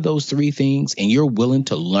you have those 3 things and you're willing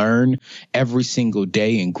to learn every single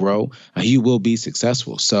day and grow, you will be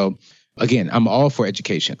successful. So again, I'm all for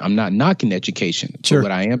education. I'm not knocking education. Sure. But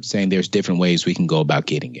what I am saying, there's different ways we can go about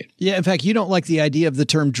getting it. Yeah. In fact, you don't like the idea of the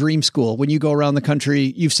term dream school. When you go around the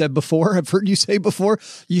country, you've said before, I've heard you say before,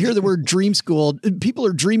 you hear the word dream school. People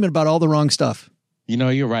are dreaming about all the wrong stuff.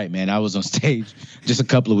 You're right, man. I was on stage just a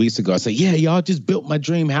couple of weeks ago. I said, yeah, y'all just built my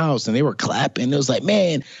dream house. And they were clapping. It was like,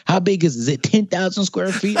 man, how big is it? 10,000 square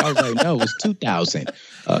feet? I was like, no, it's 2,000.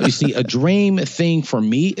 You see, a dream thing for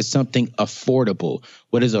me is something affordable.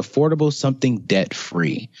 What is affordable? Something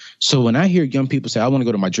debt-free. So when I hear young people say, I want to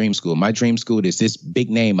go to my dream school is this big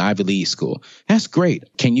name Ivy League school. That's great.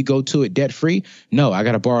 Can you go to it debt-free? No, I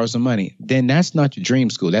got to borrow some money. Then that's not your dream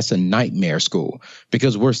school. That's a nightmare school,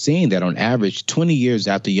 because we're seeing that on average, 20 years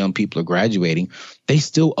after young people are graduating, they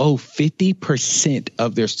still owe 50%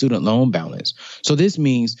 of their student loan balance. So this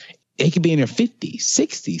means they could be in their 50s,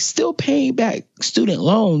 60s, still paying back student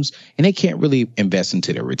loans, and they can't really invest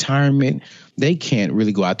into their retirement. They can't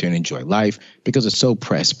really go out there and enjoy life because it's so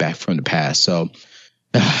pressed back from the past. So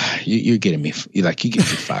you're getting me. You get me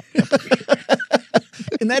fired up.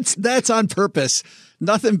 And that's on purpose.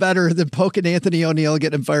 Nothing better than poking Anthony ONeal,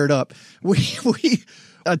 getting him fired up. We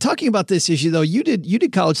talking about this issue, though, you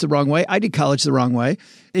did college the wrong way. I did college the wrong way.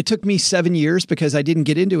 It took me 7 years because I didn't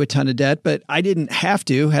get into a ton of debt, but I didn't have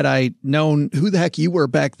to had I known who the heck you were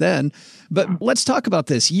back then. But let's talk about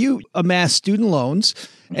this. You amassed student loans,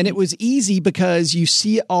 and it was easy because you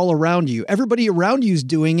see it all around you. Everybody around you is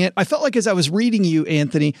doing it. I felt like as I was reading you,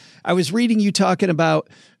 Anthony, I was reading you talking about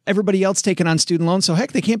everybody else taking on student loans. So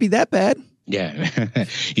heck, they can't be that bad. Yeah.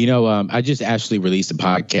 I just actually released a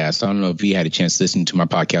podcast. I don't know if you had a chance to listen to my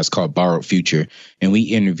podcast called Borrowed Future. And we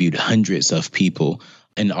interviewed hundreds of people,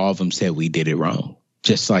 and all of them said we did it wrong,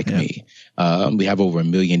 just like me. We have over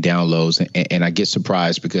 1 million downloads, and I get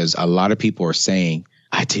surprised because a lot of people are saying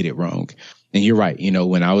I did it wrong. And you're right.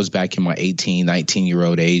 When I was back in my 18,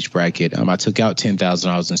 19-year-old age bracket, I took out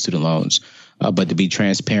 $10,000 in student loans. But to be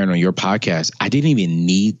transparent on your podcast, I didn't even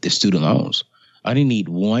need the student loans. I didn't need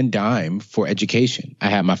one dime for education. I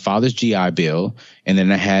had my father's GI Bill, and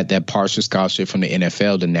then I had that partial scholarship from the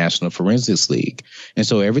NFL, the National Forensics League. And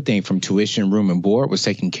so everything from tuition, room, and board was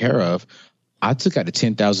taken care of I took out the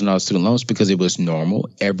 $10,000 student loans because it was normal.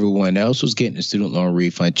 Everyone else was getting a student loan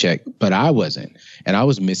refund check, but I wasn't. And I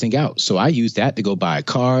was missing out. So I used that to go buy a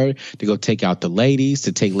car, to go take out the ladies,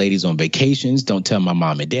 to take ladies on vacations. Don't tell my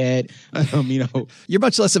mom and dad. You're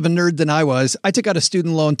much less of a nerd than I was. I took out a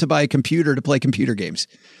student loan to buy a computer to play computer games.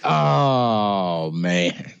 Oh,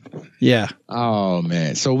 man. Yeah. Oh,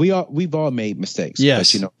 man. So we've all made mistakes.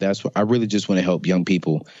 Yes. But, that's what I really just want to help young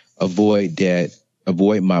people avoid debt,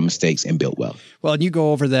 avoid my mistakes, and build wealth. Well, and you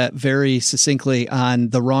go over that very succinctly on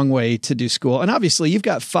the wrong way to do school. And obviously, you've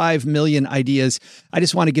got 5 million ideas. I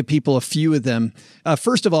just want to give people a few of them.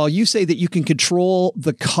 First of all, you say that you can control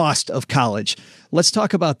the cost of college. Let's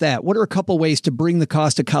talk about that. What are a couple ways to bring the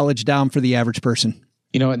cost of college down for the average person?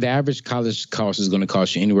 The average college cost is going to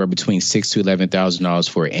cost you anywhere between $6,000 to $11,000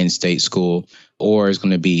 for an in-state school, or it's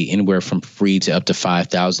going to be anywhere from free to up to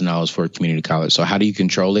 $5,000 for a community college. So how do you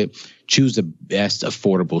control it? Choose the best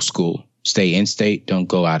affordable school. Stay in-state. Don't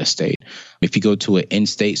go out of state. If you go to an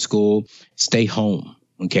in-state school, stay home.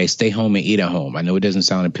 Okay, stay home and eat at home. I know it doesn't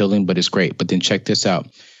sound appealing, but it's great. But then check this out.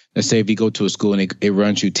 Let's say if you go to a school and it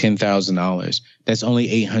runs you $10,000, that's only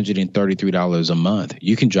 $833 a month.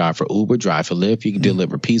 You can drive for Uber, drive for Lyft. You can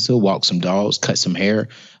deliver pizza, walk some dogs, cut some hair.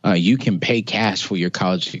 You can pay cash for your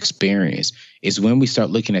college experience. It's when we start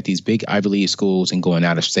looking at these big Ivy League schools and going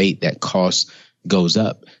out of state that cost goes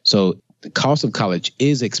up. So the cost of college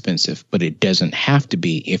is expensive, but it doesn't have to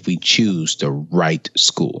be if we choose the right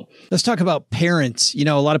school. Let's talk about parents. A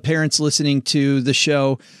lot of parents listening to the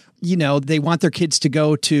show, they want their kids to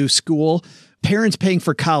go to school. Parents paying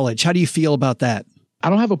for college. How do you feel about that?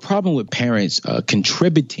 I don't have a problem with parents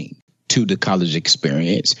contributing to the college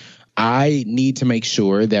experience. I need to make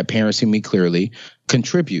sure that parents hear me clearly,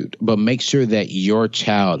 contribute, but make sure that your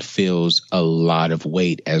child feels a lot of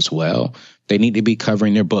weight as well. They need to be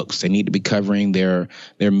covering their books. They need to be covering their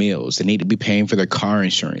meals. They need to be paying for their car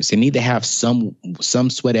insurance. They need to have some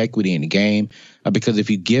sweat equity in the game because if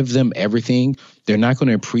you give them everything, they're not going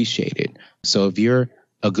to appreciate it. So if you're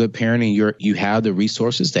a good parent and you have the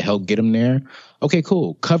resources to help get them there, okay,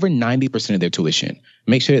 cool. Cover 90% of their tuition.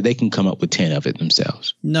 Make sure that they can come up with 10 of it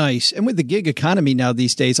themselves. Nice. And with the gig economy now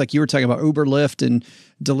these days, like you were talking about Uber, Lyft, and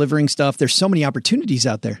delivering stuff, there's so many opportunities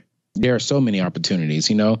out there. There are so many opportunities,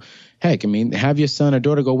 Heck, have your son or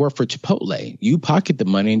daughter go work for Chipotle. You pocket the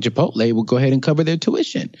money and Chipotle will go ahead and cover their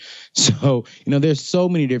tuition. So, there's so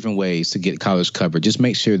many different ways to get college covered. Just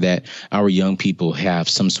make sure that our young people have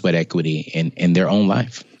some sweat equity in their own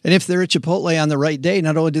life. And if they're at Chipotle on the right day,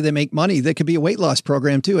 not only do they make money, that could be a weight loss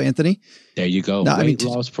program too, Anthony. There you go. No,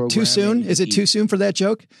 loss program. Too soon? Is it too soon for that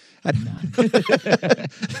joke?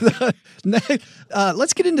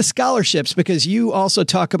 Let's get into scholarships because you also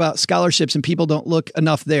talk about scholarships and people don't look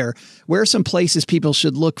enough there. Where are some places people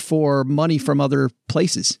should look for money from other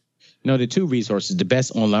places? The two resources, the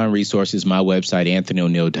best online resource is my website,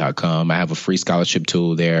 anthonyoneal.com. I have a free scholarship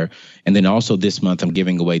tool there. And then also this month, I'm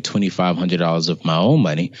giving away $2,500 of my own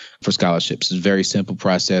money for scholarships. It's a very simple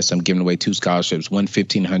process. I'm giving away 2 scholarships, one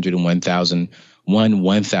 $1,500 and one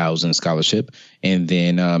 1,000 scholarship. And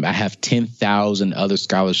then I have 10,000 other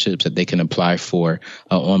scholarships that they can apply for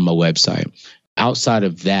on my website. Outside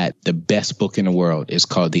of that, the best book in the world is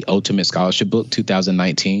called The Ultimate Scholarship Book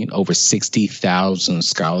 2019. Over 60,000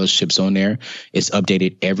 scholarships on there. It's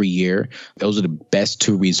updated every year. Those are the best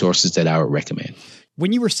 2 resources that I would recommend.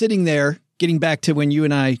 When you were sitting there, getting back to when you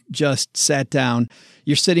and I just sat down,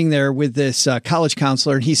 you're sitting there with this college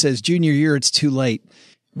counselor and he says, junior year, it's too late.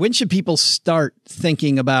 When should people start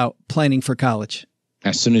thinking about planning for college?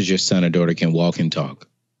 As soon as your son or daughter can walk and talk.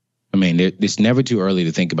 It's never too early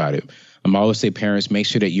to think about it. I always say, parents, make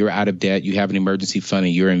sure that you're out of debt, you have an emergency fund,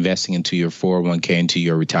 and you're investing into your 401k, into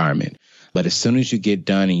your retirement. But as soon as you get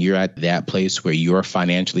done and you're at that place where you're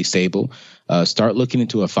financially stable, start looking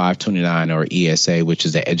into a 529 or ESA, which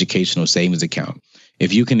is the educational savings account.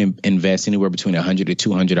 If you can invest anywhere between $100 to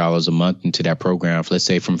 $200 a month into that program, for, let's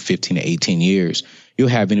say from 15 to 18 years, you'll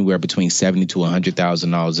have anywhere between $70,000 to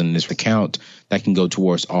 $100,000 in this account that can go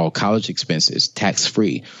towards all college expenses,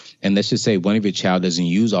 tax-free. And let's just say one of your child doesn't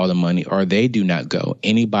use all the money or they do not go.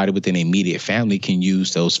 Anybody within an immediate family can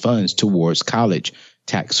use those funds towards college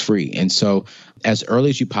tax-free. And so as early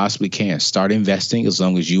as you possibly can, start investing as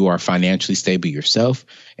long as you are financially stable yourself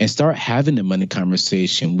and start having the money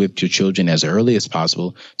conversation with your children as early as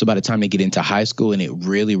possible. So by the time they get into high school and it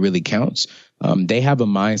really, really counts, they have a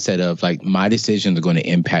mindset of like, my decisions are going to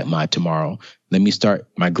impact my tomorrow. Let me start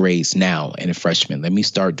my grades now and a freshman. Let me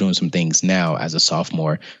start doing some things now as a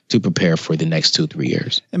sophomore to prepare for the next 2-3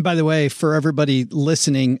 years. And by the way, for everybody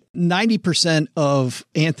listening, 90% of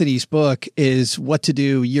Anthony's book is what to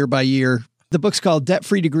do year by year The book's called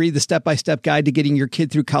Debt-Free Degree, the step-by-step guide to getting your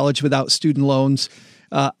kid through college without student loans.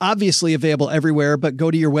 Obviously available everywhere, but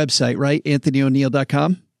go to your website, right?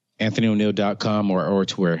 AnthonyONeal.com. AnthonyONeal.com or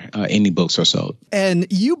to where any books are sold. And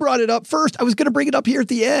you brought it up first. I was going to bring it up here at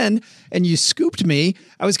the end, and you scooped me.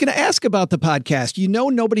 I was going to ask about the podcast. You know,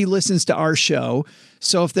 nobody listens to our show.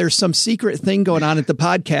 So if there's some secret thing going on at the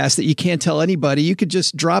podcast that you can't tell anybody, you could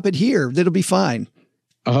just drop it here. It'll be fine.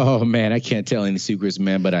 Oh, man, I can't tell any secrets,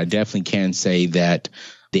 man, but I definitely can say that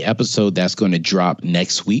the episode that's going to drop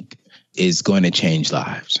next week is going to change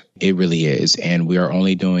lives. It really is. And we are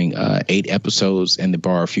only doing 8 episodes in the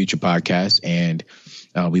Bar Future podcast. And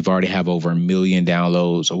we've already have over 1 million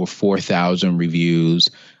downloads, over 4,000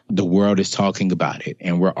 reviews. The world is talking about it.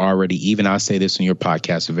 And we're already, even I'll say this on your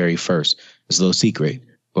podcast, the very first, it's a little secret,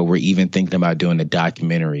 but we're even thinking about doing a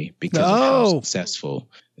documentary because of how successful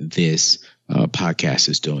this podcast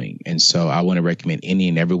is doing. And so I want to recommend any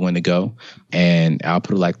and everyone to go. And I'll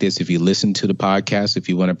put it like this. If you listen to the podcast, if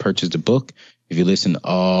you want to purchase the book, if you listen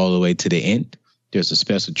all the way to the end, there's a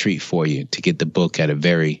special treat for you to get the book at a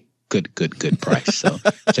very good price. So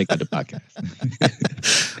check out the podcast.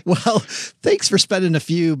 Well, thanks for spending a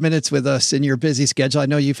few minutes with us in your busy schedule. I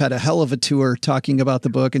know you've had a hell of a tour talking about the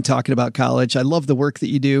book and talking about college. I love the work that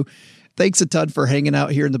you do. Thanks a ton for hanging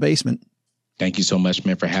out here in the basement. Thank you so much,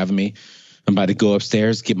 man, for having me. I'm about to go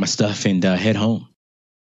upstairs, get my stuff, and head home.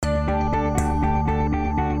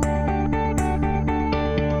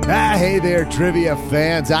 Hey there, trivia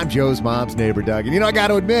fans. I'm Joe's mom's neighbor, Doug. And I got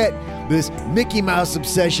to admit, this Mickey Mouse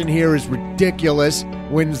obsession here is ridiculous.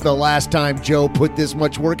 When's the last time Joe put this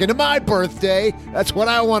much work into my birthday? That's what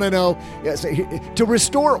I want to know. Yes, to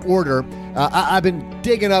restore order, I've been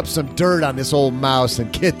digging up some dirt on this old mouse,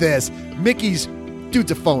 and get this, dude's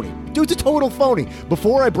a phony. Dude's a total phony.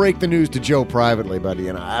 Before I break the news to Joe privately, buddy,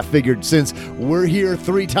 I figured since we're here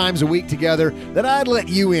 3 times a week together, that I'd let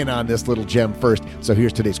you in on this little gem first. So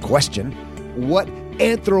here's today's question. What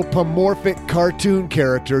anthropomorphic cartoon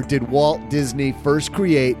character did Walt Disney first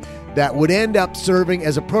create that would end up serving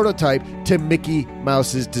as a prototype to Mickey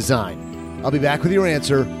Mouse's design? I'll be back with your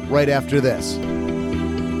answer right after this.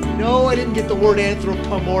 No, I didn't get the word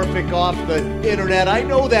anthropomorphic off the internet. I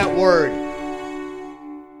know that word.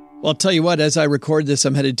 Well, I'll tell you what, as I record this,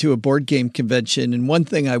 I'm headed to a board game convention. And one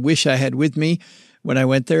thing I wish I had with me when I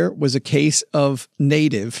went there was a case of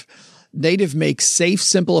Native. Native makes safe,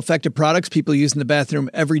 simple, effective products people use in the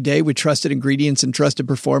bathroom every day with trusted ingredients and trusted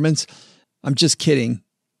performance. I'm just kidding.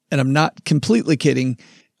 And I'm not completely kidding.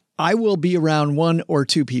 I will be around 1 or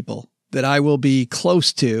 2 people that I will be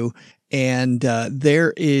close to. And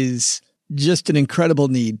there is just an incredible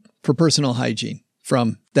need for personal hygiene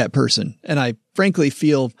from that person. And I frankly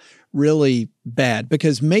feel really bad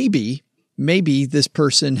because maybe this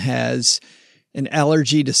person has an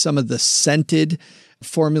allergy to some of the scented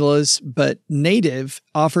formulas, but Native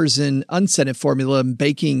offers an unscented formula and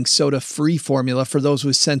baking soda free formula for those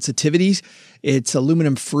with sensitivities. It's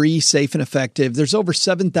aluminum free, safe and effective. There's over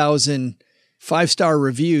 7,000 5-star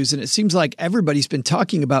reviews. And it seems like everybody's been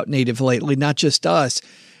talking about Native lately, not just us.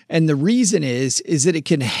 And the reason is that it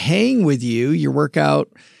can hang with you, your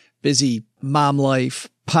workout, busy mom life,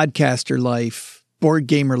 podcaster life, board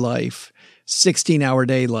gamer life, 16-hour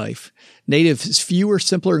day life. Native has fewer,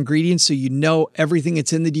 simpler ingredients, so you know everything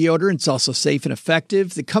that's in the deodorant. It's also safe and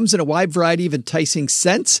effective. It comes in a wide variety of enticing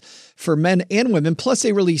scents for men and women. Plus,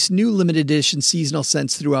 they release new limited edition seasonal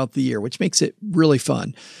scents throughout the year, which makes it really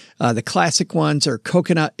fun. The classic ones are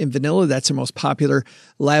coconut and vanilla. That's their most popular.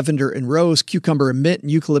 Lavender and rose, cucumber and mint,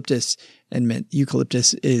 and eucalyptus and mint.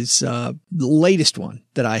 Eucalyptus is the latest one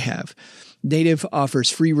that I have. Native offers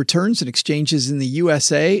free returns and exchanges in the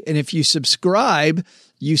USA. And if you subscribe,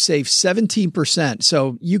 you save 17%.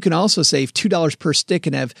 So you can also save $2 per stick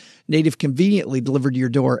and have Native conveniently delivered to your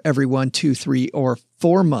door every 1, 2, 3, or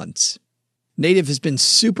 4 months. Native has been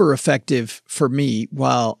super effective for me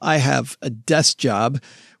while I have a desk job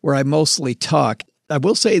where I mostly talk. I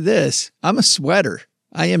will say this, I'm a sweater.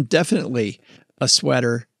 I am definitely a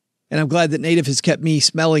sweater. And I'm glad that Native has kept me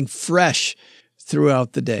smelling fresh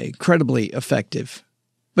throughout the day. Incredibly effective.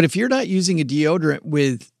 But if you're not using a deodorant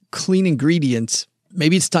with clean ingredients,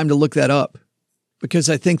 maybe it's time to look that up, because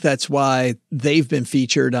I think that's why they've been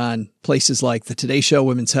featured on places like The Today Show,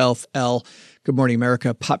 Women's Health, Elle, Good Morning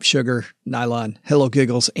America, Pop Sugar, Nylon, Hello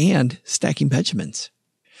Giggles, and Stacking Benjamins.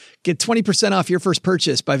 Get 20% off your first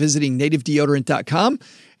purchase by visiting nativedeodorant.com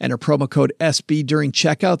and our promo code SB during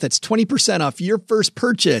checkout. That's 20% off your first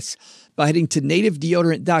purchase by heading to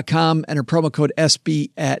nativedeodorant.com and our promo code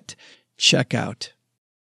SB at checkout.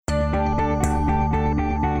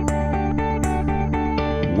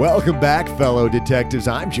 Welcome back, fellow detectives.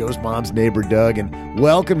 I'm Joe's mom's neighbor, Doug, and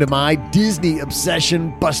welcome to my Disney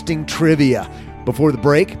obsession-busting trivia. Before the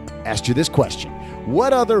break, asked you this question.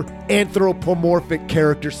 What other anthropomorphic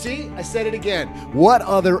character, see, I said it again. What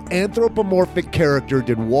other anthropomorphic character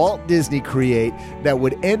did Walt Disney create that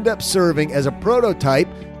would end up serving as a prototype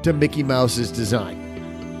to Mickey Mouse's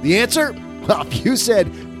design? The answer? Well, if you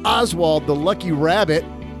said Oswald the Lucky Rabbit,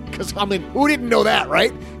 because, I mean, who didn't know that,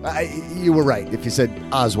 right? You were right if you said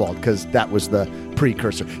Oswald, because that was the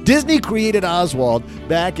precursor. Disney created Oswald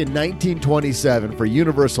back in 1927 for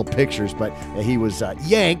Universal Pictures, but he was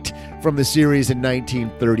yanked from the series in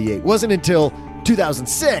 1938. It wasn't until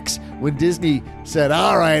 2006 when Disney said,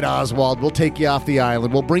 all right, Oswald, we'll take you off the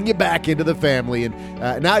island. We'll bring you back into the family. And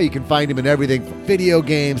now you can find him in everything from video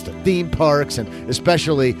games to theme parks, and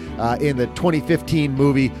especially in the 2015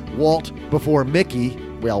 movie Walt Before Mickey.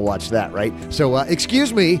 We all watched that, right? So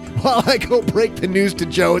excuse me while I go break the news to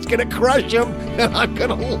Joe. It's going to crush him, and I'm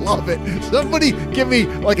going to love it. Somebody give me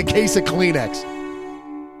like a case of Kleenex.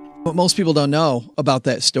 What most people don't know about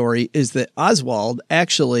that story is that Oswald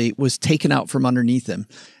actually was taken out from underneath him.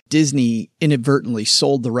 Disney inadvertently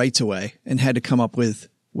sold the rights away and had to come up with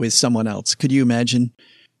someone else. Could you imagine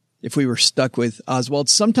if we were stuck with Oswald?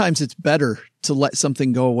 Sometimes it's better to let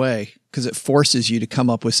something go away because it forces you to come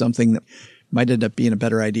up with something that might end up being a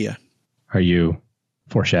better idea. Are you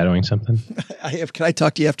foreshadowing something? I have. Can I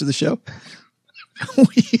talk to you after the show?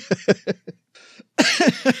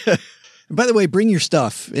 By the way, bring your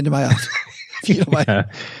stuff into my office. If you don't mind.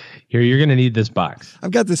 Here, you're going to need this box.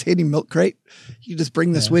 I've got this Haiti milk crate. You just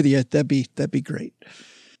bring this with you. That'd be great.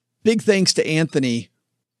 Big thanks to Anthony.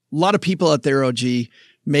 A lot of people out there, OG,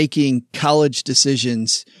 making college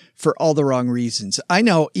decisions for all the wrong reasons. I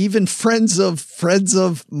know, even friends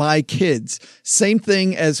of my kids. Same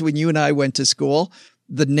thing as when you and I went to school.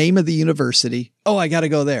 The name of the university. Oh, I got to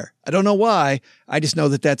go there. I don't know why. I just know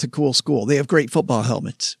that that's a cool school. They have great football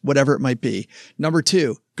helmets, whatever it might be. Number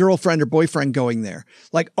 2, girlfriend or boyfriend going there.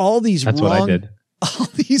 Like all these That's what I did.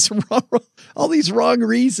 All these wrong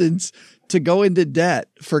reasons to go into debt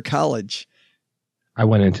for college. I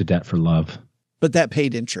went into debt for love. But that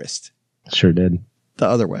paid interest. Sure did. The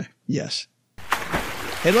other way. Yes.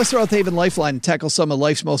 Hey, let's throw out the Haven Lifeline and tackle some of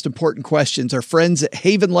life's most important questions. Our friends at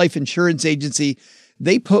Haven Life Insurance Agency,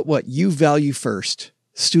 they put what you value first.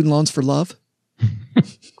 Student loans for love?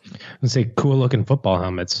 Let's say cool looking football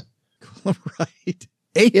helmets. Right.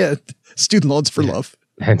 And student loans for love.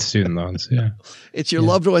 And student loans, yeah. It's your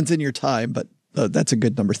loved ones and your time, but that's a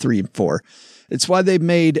good number 3 and 4. It's why they've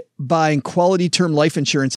made buying quality term life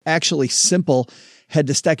insurance actually simple. Head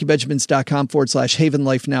to StackyBenjamins.com/Haven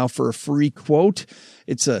Life now for a free quote.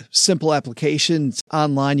 It's a simple application. It's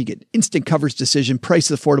online. You get instant coverage decision. Price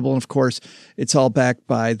is affordable. And of course, it's all backed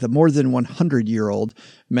by the more than 100-year-old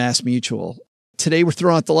Mass Mutual. Today, we're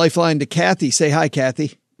throwing out the lifeline to Kathy. Say hi,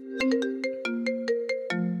 Kathy.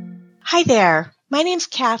 Hi there. My name's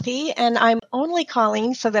Kathy, and I'm only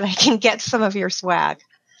calling so that I can get some of your swag.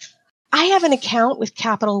 I have an account with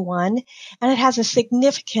Capital One, and it has a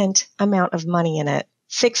significant amount of money in it,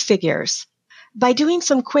 6 figures. By doing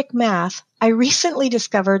some quick math, I recently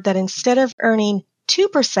discovered that instead of earning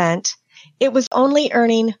 2%, it was only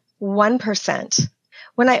earning 1%.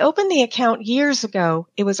 When I opened the account years ago,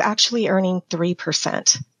 it was actually earning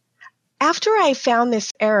 3%. After I found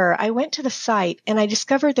this error, I went to the site and I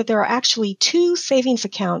discovered that there are actually 2 savings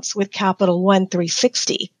accounts with Capital One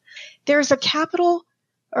 360. There's a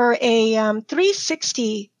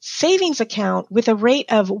 360 savings account with a rate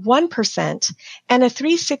of 1% and a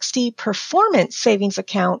 360 performance savings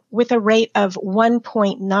account with a rate of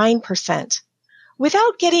 1.9%.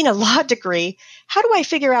 Without getting a law degree, how do I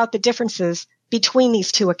figure out the differences between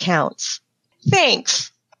these 2 accounts?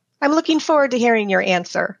 Thanks. I'm looking forward to hearing your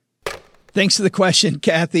answer. Thanks for the question,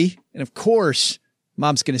 Kathy. And of course,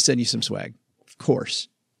 Mom's going to send you some swag. Of course.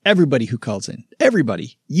 Everybody who calls in,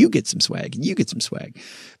 everybody, you get some swag and you get some swag.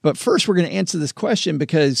 But first, we're going to answer this question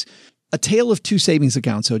because a tale of 2 savings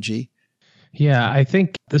accounts, OG. Yeah, I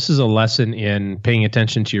think this is a lesson in paying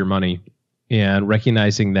attention to your money and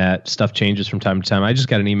recognizing that stuff changes from time to time. I just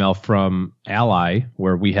got an email from Ally,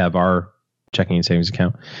 where we have our checking and savings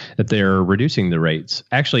account, that they're reducing the rates.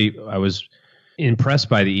 Actually, I was impressed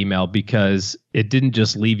by the email because it didn't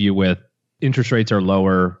just leave you with interest rates are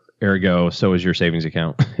lower, ergo, so is your savings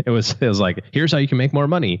account. It was like, here's how you can make more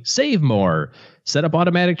money, save more, set up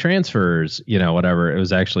automatic transfers, whatever. It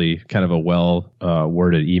was actually kind of a well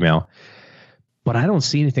worded email. But I don't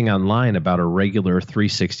see anything online about a regular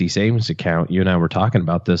 360 savings account. You and I were talking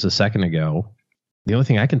about this a second ago. The only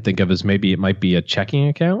thing I can think of is maybe it might be a checking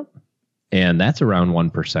account, and that's around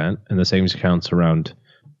 1%, and the savings account's around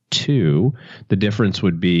 2. The difference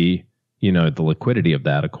would be, the liquidity of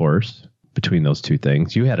that, of course, between those two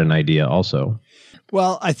things. You had an idea also.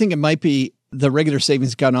 Well, I think it might be the regular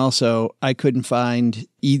savings account also. I couldn't find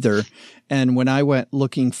either. And when I went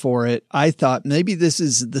looking for it, I thought maybe this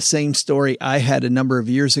is the same story I had a number of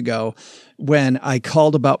years ago when I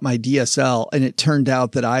called about my DSL, and it turned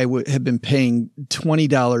out that I had been paying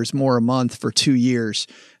 $20 more a month for 2 years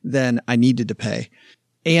than I needed to pay.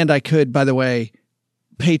 And I could, by the way,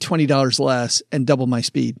 pay $20 less and double my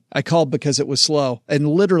speed. I called because it was slow. And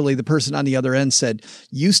literally the person on the other end said,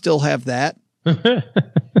 "You still have that?"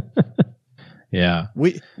 Yeah.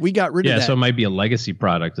 We got rid of that. Yeah, so it might be a legacy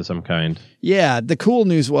product of some kind. Yeah. The cool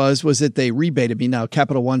news was that they rebated me. Now,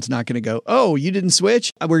 Capital One's not going to go, "Oh, you didn't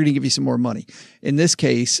switch? We're going to give you some more money." In this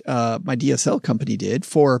case, my DSL company did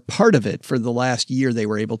for part of it. For the last year, they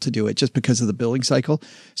were able to do it just because of the billing cycle.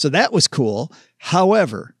 So that was cool.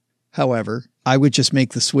 However, I would just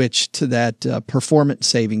make the switch to that performance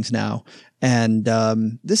savings now. And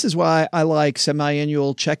this is why I like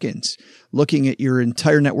semi-annual check-ins, looking at your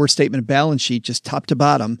entire net worth statement and balance sheet, just top to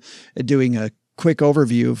bottom, and doing a quick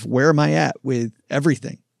overview of where am I at with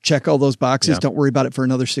everything. Check all those boxes. Yeah. Don't worry about it for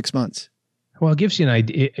another 6 months. Well, it gives you an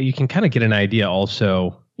idea. You can kind of get an idea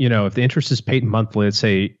also, if the interest is paid monthly, let's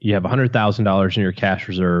say you have $100,000 in your cash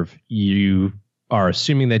reserve, you are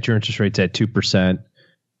assuming that your interest rate's at 2%.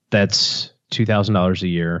 That's $2,000 a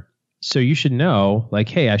year. So you should know, like,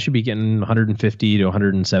 hey, I should be getting $150 to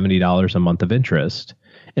 $170 a month of interest.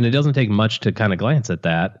 And it doesn't take much to kind of glance at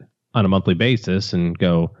that on a monthly basis and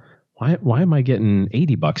go, why am I getting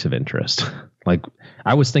 $80 of interest? Like,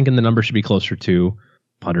 I was thinking the number should be closer to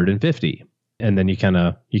 150. And then you kind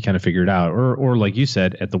of figure it out. Or like you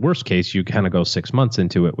said, at the worst case, you kind of go 6 months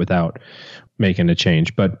into it without making a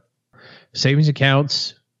change. But savings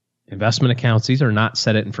accounts, investment accounts, these are not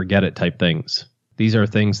set it and forget it type things. These are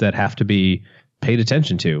things that have to be paid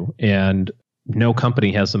attention to, and no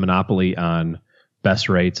company has the monopoly on best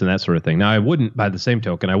rates and that sort of thing. Now, I wouldn't, by the same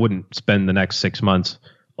token, I wouldn't spend the next 6 months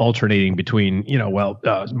alternating between,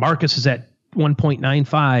 Marcus is at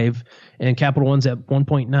 1.95 and Capital One's at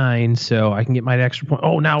 1.9, so I can get my extra point.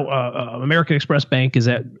 Oh, now American Express Bank is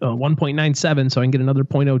at 1.97, so I can get another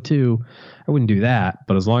 0.02. I wouldn't do that,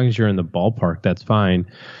 but as long as you're in the ballpark, that's fine.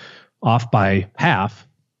 Off by half,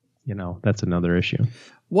 that's another issue.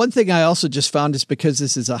 One thing I also just found is because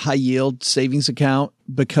this is a high yield savings account,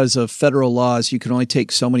 because of federal laws, you can only take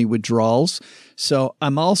so many withdrawals. So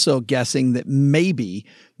I'm also guessing that maybe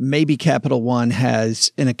Capital One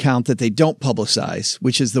has an account that they don't publicize,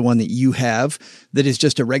 which is the one that you have, that is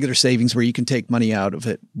just a regular savings where you can take money out of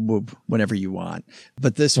it whenever you want.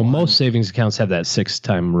 But most savings accounts have that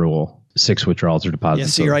 6-time rule. 6 withdrawals or deposits.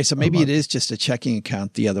 Yeah, so you're right. So maybe it is just a checking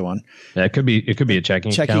account. The other one. Yeah, it could be a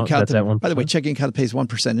checking account. That's that one. By the way, checking account that pays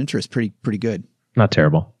 1% interest, pretty good. Not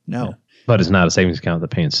terrible. No, yeah. But it's not a savings account that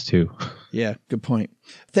pays 2. Yeah, good point.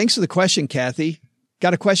 Thanks for the question, Kathy.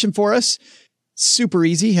 Got a question for us? Super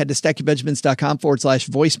easy. Head to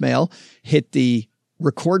stackingbenjamins.com/voicemail. Hit the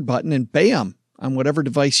record button and bam, on whatever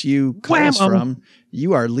device you call us from,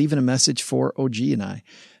 you are leaving a message for OG and I.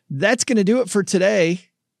 That's going to do it for today.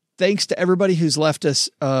 Thanks to everybody who's left us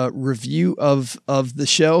a review of the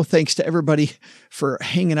show. Thanks to everybody for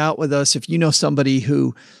hanging out with us. If you know somebody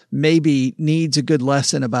who maybe needs a good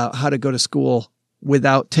lesson about how to go to school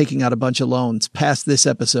without taking out a bunch of loans, pass this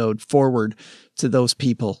episode forward to those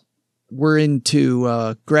people. We're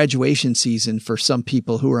into graduation season for some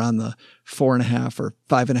people who are on the 4.5 or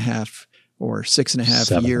 5.5 or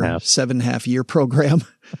 6.5 year, 7.5 year program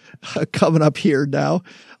coming up here now.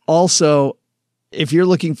 Also, if you're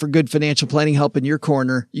looking for good financial planning help in your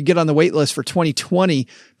corner, you get on the wait list for 2020.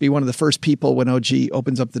 Be one of the first people when OG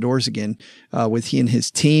opens up the doors again with he and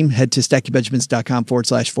his team. Head to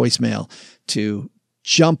stackingbenjamins.com/voicemail to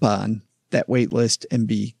jump on that wait list and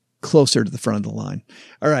be closer to the front of the line.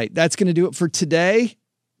 All right, that's going to do it for today.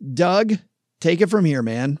 Doug, take it from here,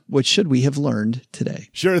 man. What should we have learned today?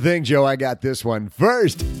 Sure thing, Joe. I got this one.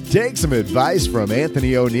 First, take some advice from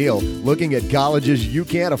Anthony ONeal. Looking at colleges you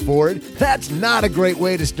can't afford? That's not a great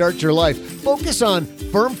way to start your life. Focus on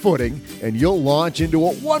firm footing, and you'll launch into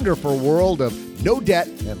a wonderful world of no debt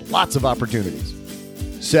and lots of opportunities.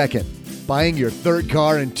 Second, buying your third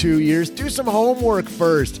car in 2 years? Do some homework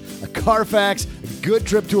first. A Carfax, a good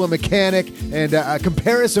trip to a mechanic, and a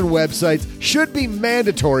comparison websites should be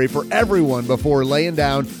mandatory for everyone before laying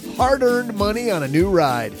down hard-earned money on a new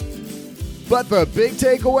ride. But the big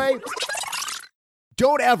takeaway?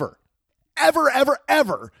 Don't ever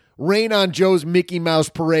rain on Joe's Mickey Mouse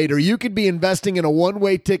parade, or you could be investing in a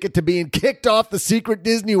one-way ticket to being kicked off the secret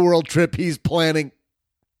Disney World trip he's planning.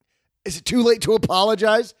 Is it too late to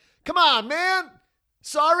apologize? Come on, man.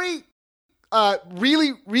 Sorry?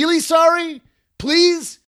 Really, really sorry?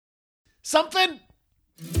 Please? Something?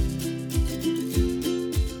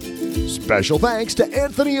 Special thanks to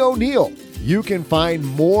Anthony ONeal. You can find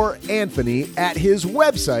more Anthony at his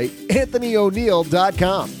website,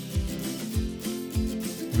 anthonyoneal.com.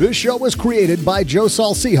 This show was created by Joe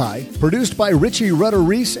Saul-Sehy, produced by Richie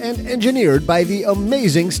Rutter-Reese, and engineered by the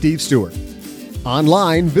amazing Steve Stewart.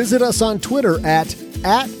 Online, visit us on Twitter at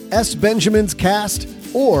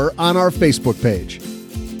SBenjaminsCast or on our Facebook page.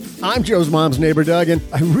 I'm Joe's mom's neighbor, Doug, and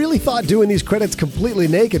I really thought doing these credits completely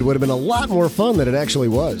naked would have been a lot more fun than it actually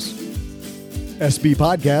was. SB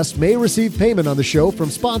Podcasts may receive payment on the show from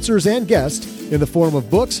sponsors and guests in the form of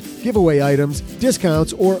books, giveaway items,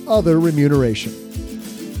 discounts, or other remuneration.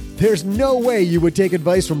 There's no way you would take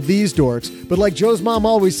advice from these dorks, but like Joe's mom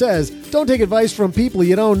always says, don't take advice from people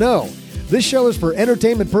you don't know. This show is for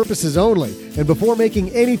entertainment purposes only, and before making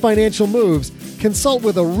any financial moves, consult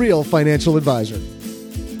with a real financial advisor.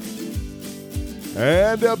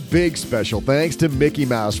 And a big special thanks to Mickey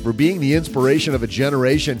Mouse for being the inspiration of a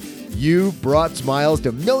generation. You brought smiles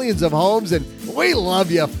to millions of homes, and we love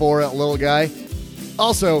you for it, little guy.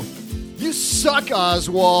 Also, you suck,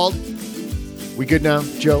 Oswald. We good now,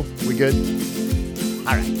 Joe? We good?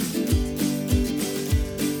 All right.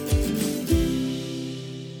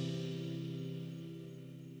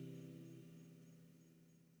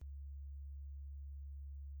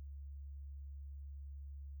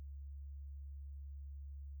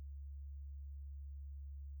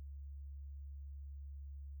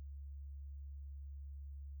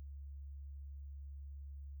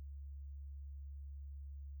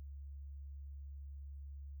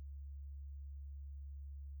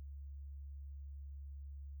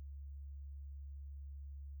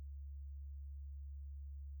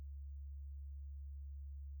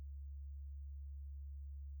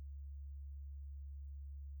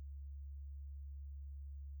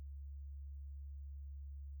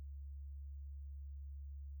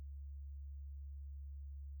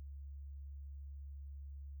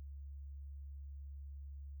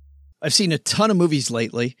 I've seen a ton of movies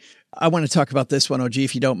lately. I want to talk about this one, OG,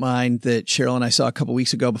 if you don't mind, that Cheryl and I saw a couple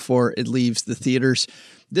weeks ago before it leaves the theaters.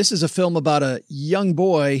 This is a film about a young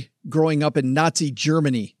boy growing up in Nazi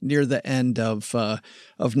Germany near the end of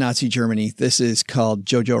Nazi Germany. This is called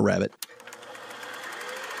Jojo Rabbit.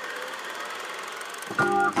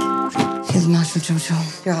 Here's Marshal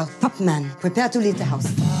Jojo. You're a pup man. Prepare to leave the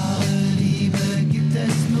house.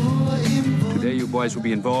 Today, you boys will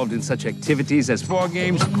be involved in such activities as war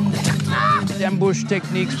games, ambush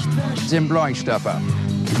techniques, and blowing stuff up.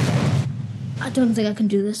 I don't think I can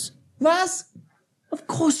do this. Was? Of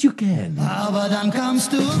course you can. When I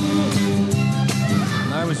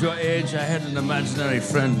was your age, I had an imaginary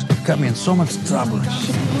friend. Got me in so much trouble.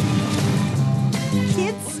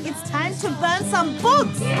 Kids, it's time to burn some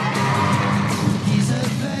books.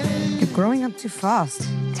 You're growing up too fast.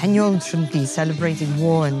 10-year-olds shouldn't be celebrating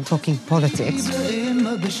war and talking politics.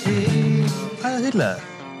 Heil Hitler.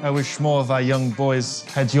 I wish more of our young boys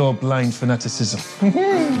had your blind fanaticism.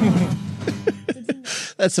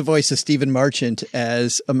 That's the voice of Stephen Marchant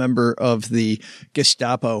as a member of the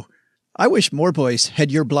Gestapo. I wish more boys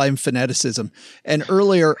had your blind fanaticism. And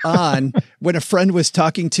earlier on, when a friend was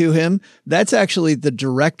talking to him, that's actually the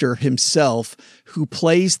director himself who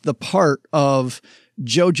plays the part of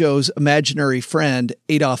Jojo's imaginary friend,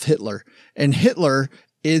 Adolf Hitler. And Hitler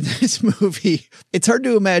in this movie, it's hard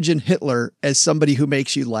to imagine Hitler as somebody who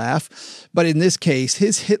makes you laugh. But in this case,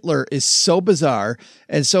 his Hitler is so bizarre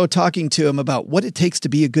and so talking to him about what it takes to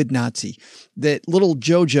be a good Nazi that little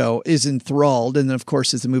Jojo is enthralled. And then, of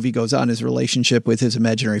course, as the movie goes on, his relationship with his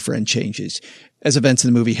imaginary friend changes as events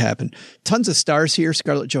in the movie happen. Tons of stars here.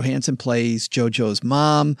 Scarlett Johansson plays Jojo's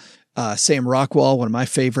mom. Sam Rockwell, one of my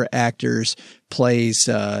favorite actors, plays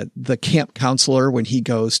the camp counselor when he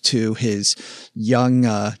goes to his young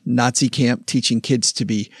Nazi camp, teaching kids to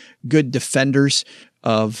be good defenders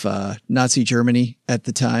of Nazi Germany at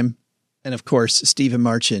the time. And of course, Stephen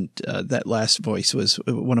Marchant, that last voice was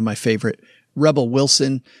one of my favorite. Rebel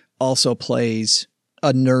Wilson also plays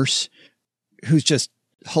a nurse who's just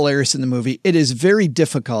hilarious in the movie. It is very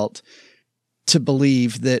difficult to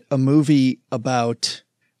believe that a movie about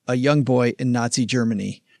a young boy in Nazi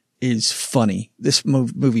Germany is funny. This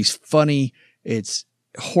movie's funny. It's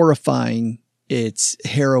horrifying. It's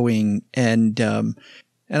harrowing. And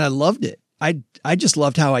I loved it. I just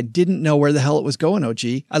loved how I didn't know where the hell it was going, OG.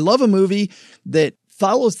 I love a movie that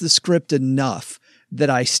follows the script enough that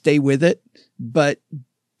I stay with it, but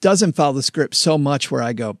doesn't follow the script so much where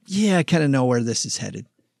I go, yeah, I kind of know where this is headed.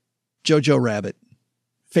 Jojo Rabbit.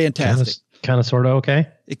 Fantastic. Kind of sort of okay.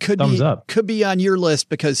 It could Thumbs be up. Could be on your list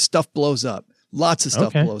because stuff blows up. Lots of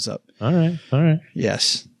stuff blows up. All right.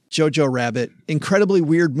 Yes. Jojo Rabbit, incredibly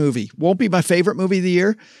weird movie. Won't be my favorite movie of the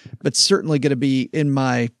year, but certainly going to be in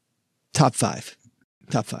my top 5.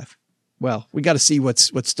 Top 5. Well, we got to see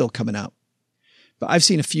what's still coming out. But I've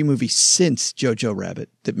seen a few movies since Jojo Rabbit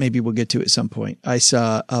that maybe we'll get to at some point. I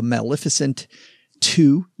saw Maleficent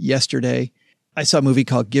 2 yesterday. I saw a movie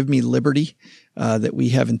called Give Me Liberty that we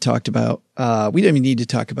haven't talked about. We didn't even need to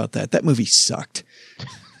talk about that. That movie sucked.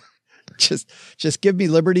 Just Give Me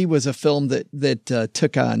Liberty was a film that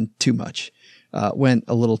took on too much, went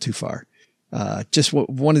a little too far. Just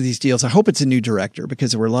one of these deals. I hope it's a new director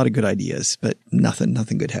because there were a lot of good ideas, but nothing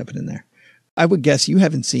good happened in there. I would guess you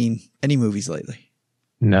haven't seen any movies lately.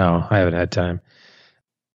 No, I haven't had time.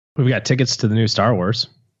 We've got tickets to the new Star Wars.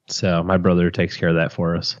 So my brother takes care of that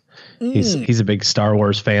for us. He's a big Star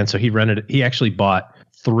Wars fan. So he actually bought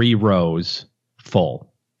 3 rows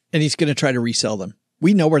full. And he's going to try to resell them.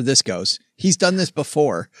 We know where this goes. He's done this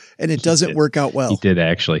before and it doesn't work out well. He did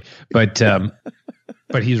actually. But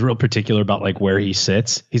but he's real particular about like where he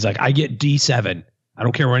sits. He's like, I get D7. I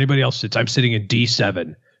don't care where anybody else sits. I'm sitting in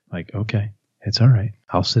D7. Like, okay, it's all right.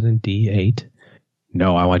 I'll sit in D8.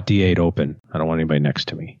 No, I want D8 open. I don't want anybody next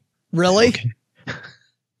to me. Really? Okay.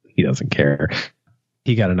 He doesn't care.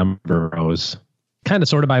 He got a number of rows, kind of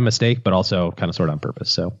sort of by mistake, but also kind of sort of on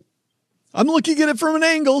purpose. So I'm looking at it from an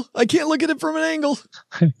angle. I can't look at it from an angle.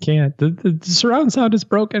 I can't. The surround sound is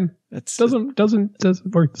broken. It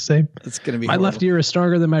doesn't work the same. It's going to be my horrible. left ear is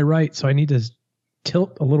stronger than my right, so I need to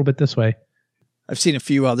tilt a little bit this way. I've seen a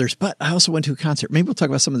few others, but I also went to a concert. Maybe we'll talk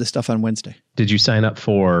about some of this stuff on Wednesday. Did you sign up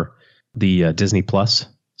for the Disney Plus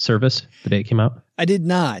service the day it came out? I did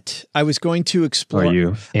not. I was going to explore. Are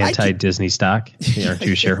you anti-Disney stock? Aren't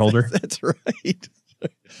you a shareholder? That's right.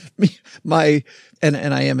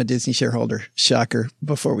 And I am a Disney shareholder. Shocker.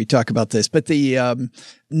 Before we talk about this, but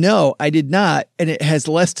no, I did not. And it has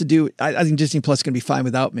less to do. I think Disney Plus is going to be fine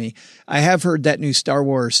without me. I have heard that new Star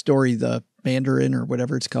Wars story, the Mandarin or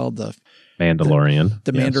whatever it's called, the Mandalorian,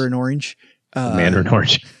 the Mandarin Orange, Mandarin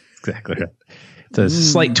Orange. Exactly. It's a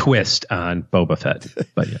slight twist on Boba Fett,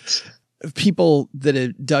 but yes. People that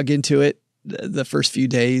have dug into it the first few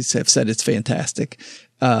days have said it's fantastic.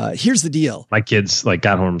 Here's the deal. My kids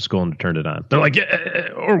got home from school and turned it on. They're like,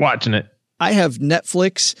 we're watching it. I have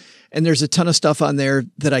Netflix and there's a ton of stuff on there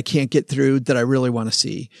that I can't get through that I really want to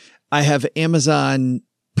see. I have Amazon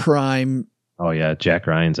Prime. Oh yeah. Jack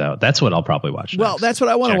Ryan's out. That's what I'll probably watch. Well, next. That's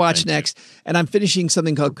what I want to watch Ryan's next. And I'm finishing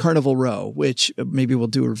something called Carnival Row, which maybe we'll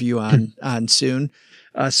do a review on soon.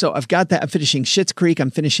 So I've got that. I'm finishing Schitt's Creek.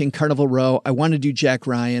 I'm finishing Carnival Row. I want to do Jack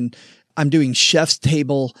Ryan. I'm doing Chef's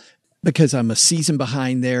Table because I'm a season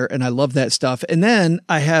behind there and I love that stuff. And then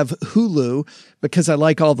I have Hulu because I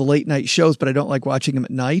like all the late night shows, but I don't like watching them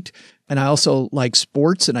at night. And I also like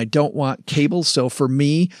sports and I don't want cable. So for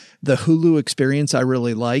me, the Hulu experience I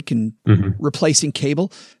really like and replacing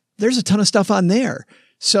cable, there's a ton of stuff on there.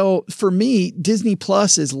 So for me, Disney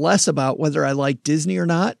Plus is less about whether I like Disney or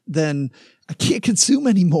not than I can't consume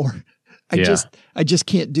anymore. I just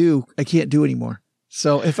can't do anymore.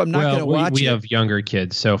 So if I'm not going to watch we have younger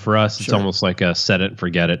kids. So for us, it's almost like a set it and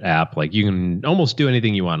forget it app. Like you can almost do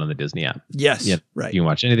anything you want on the Disney app. Yes. Right. You can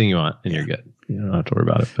watch anything you want and you're good. You don't have to worry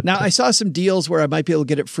about it. But now I saw some deals where I might be able to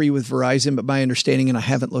get it free with Verizon, but my understanding, and I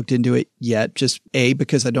haven't looked into it yet, just A,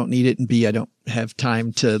 because I don't need it, and B, I don't have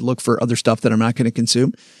time to look for other stuff that I'm not going to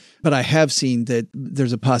consume. But I have seen that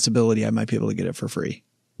there's a possibility I might be able to get it for free.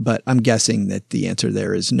 But I'm guessing that the answer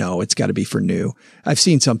there is no, it's got to be for new. I've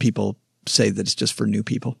seen some people say that it's just for new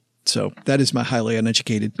people. So that is my highly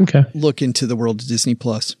uneducated look into the world of Disney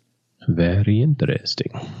Plus. Very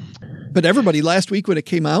interesting. But everybody last week when it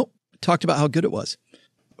came out talked about how good it was,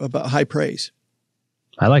 about high praise.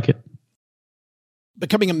 I like it.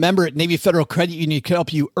 Becoming a member at Navy Federal Credit Union can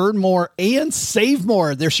help you earn more and save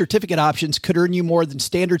more. Their certificate options could earn you more than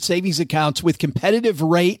standard savings accounts with competitive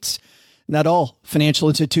rates. Not all financial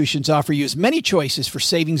institutions offer you as many choices for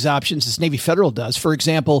savings options as Navy Federal does. For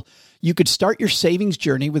example, you could start your savings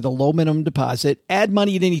journey with a low minimum deposit, add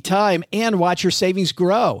money at any time, and watch your savings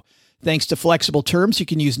grow. Thanks to flexible terms, you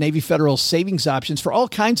can use Navy Federal savings options for all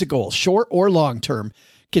kinds of goals, short or long term.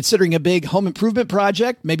 Considering a big home improvement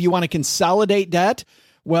project, maybe you want to consolidate debt.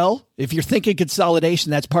 Well, if you're thinking consolidation,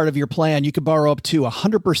 that's part of your plan. You can borrow up to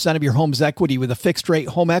 100% of your home's equity with a fixed rate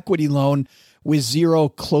home equity loan with zero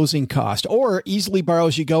closing cost, or easily borrow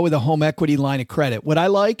as you go with a home equity line of credit. What I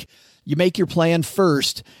like, you make your plan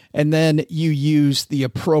first, and then you use the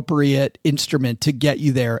appropriate instrument to get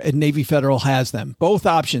you there. And Navy Federal has them. Both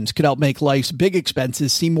options could help make life's big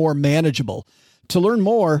expenses seem more manageable. To learn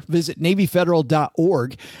more, visit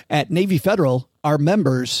NavyFederal.org. At Navy Federal, our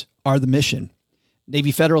members are the mission.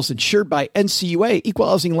 Navy Federal is insured by NCUA, Equal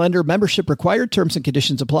Housing Lender. Membership required. Terms and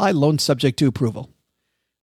conditions apply. Loan subject to approval.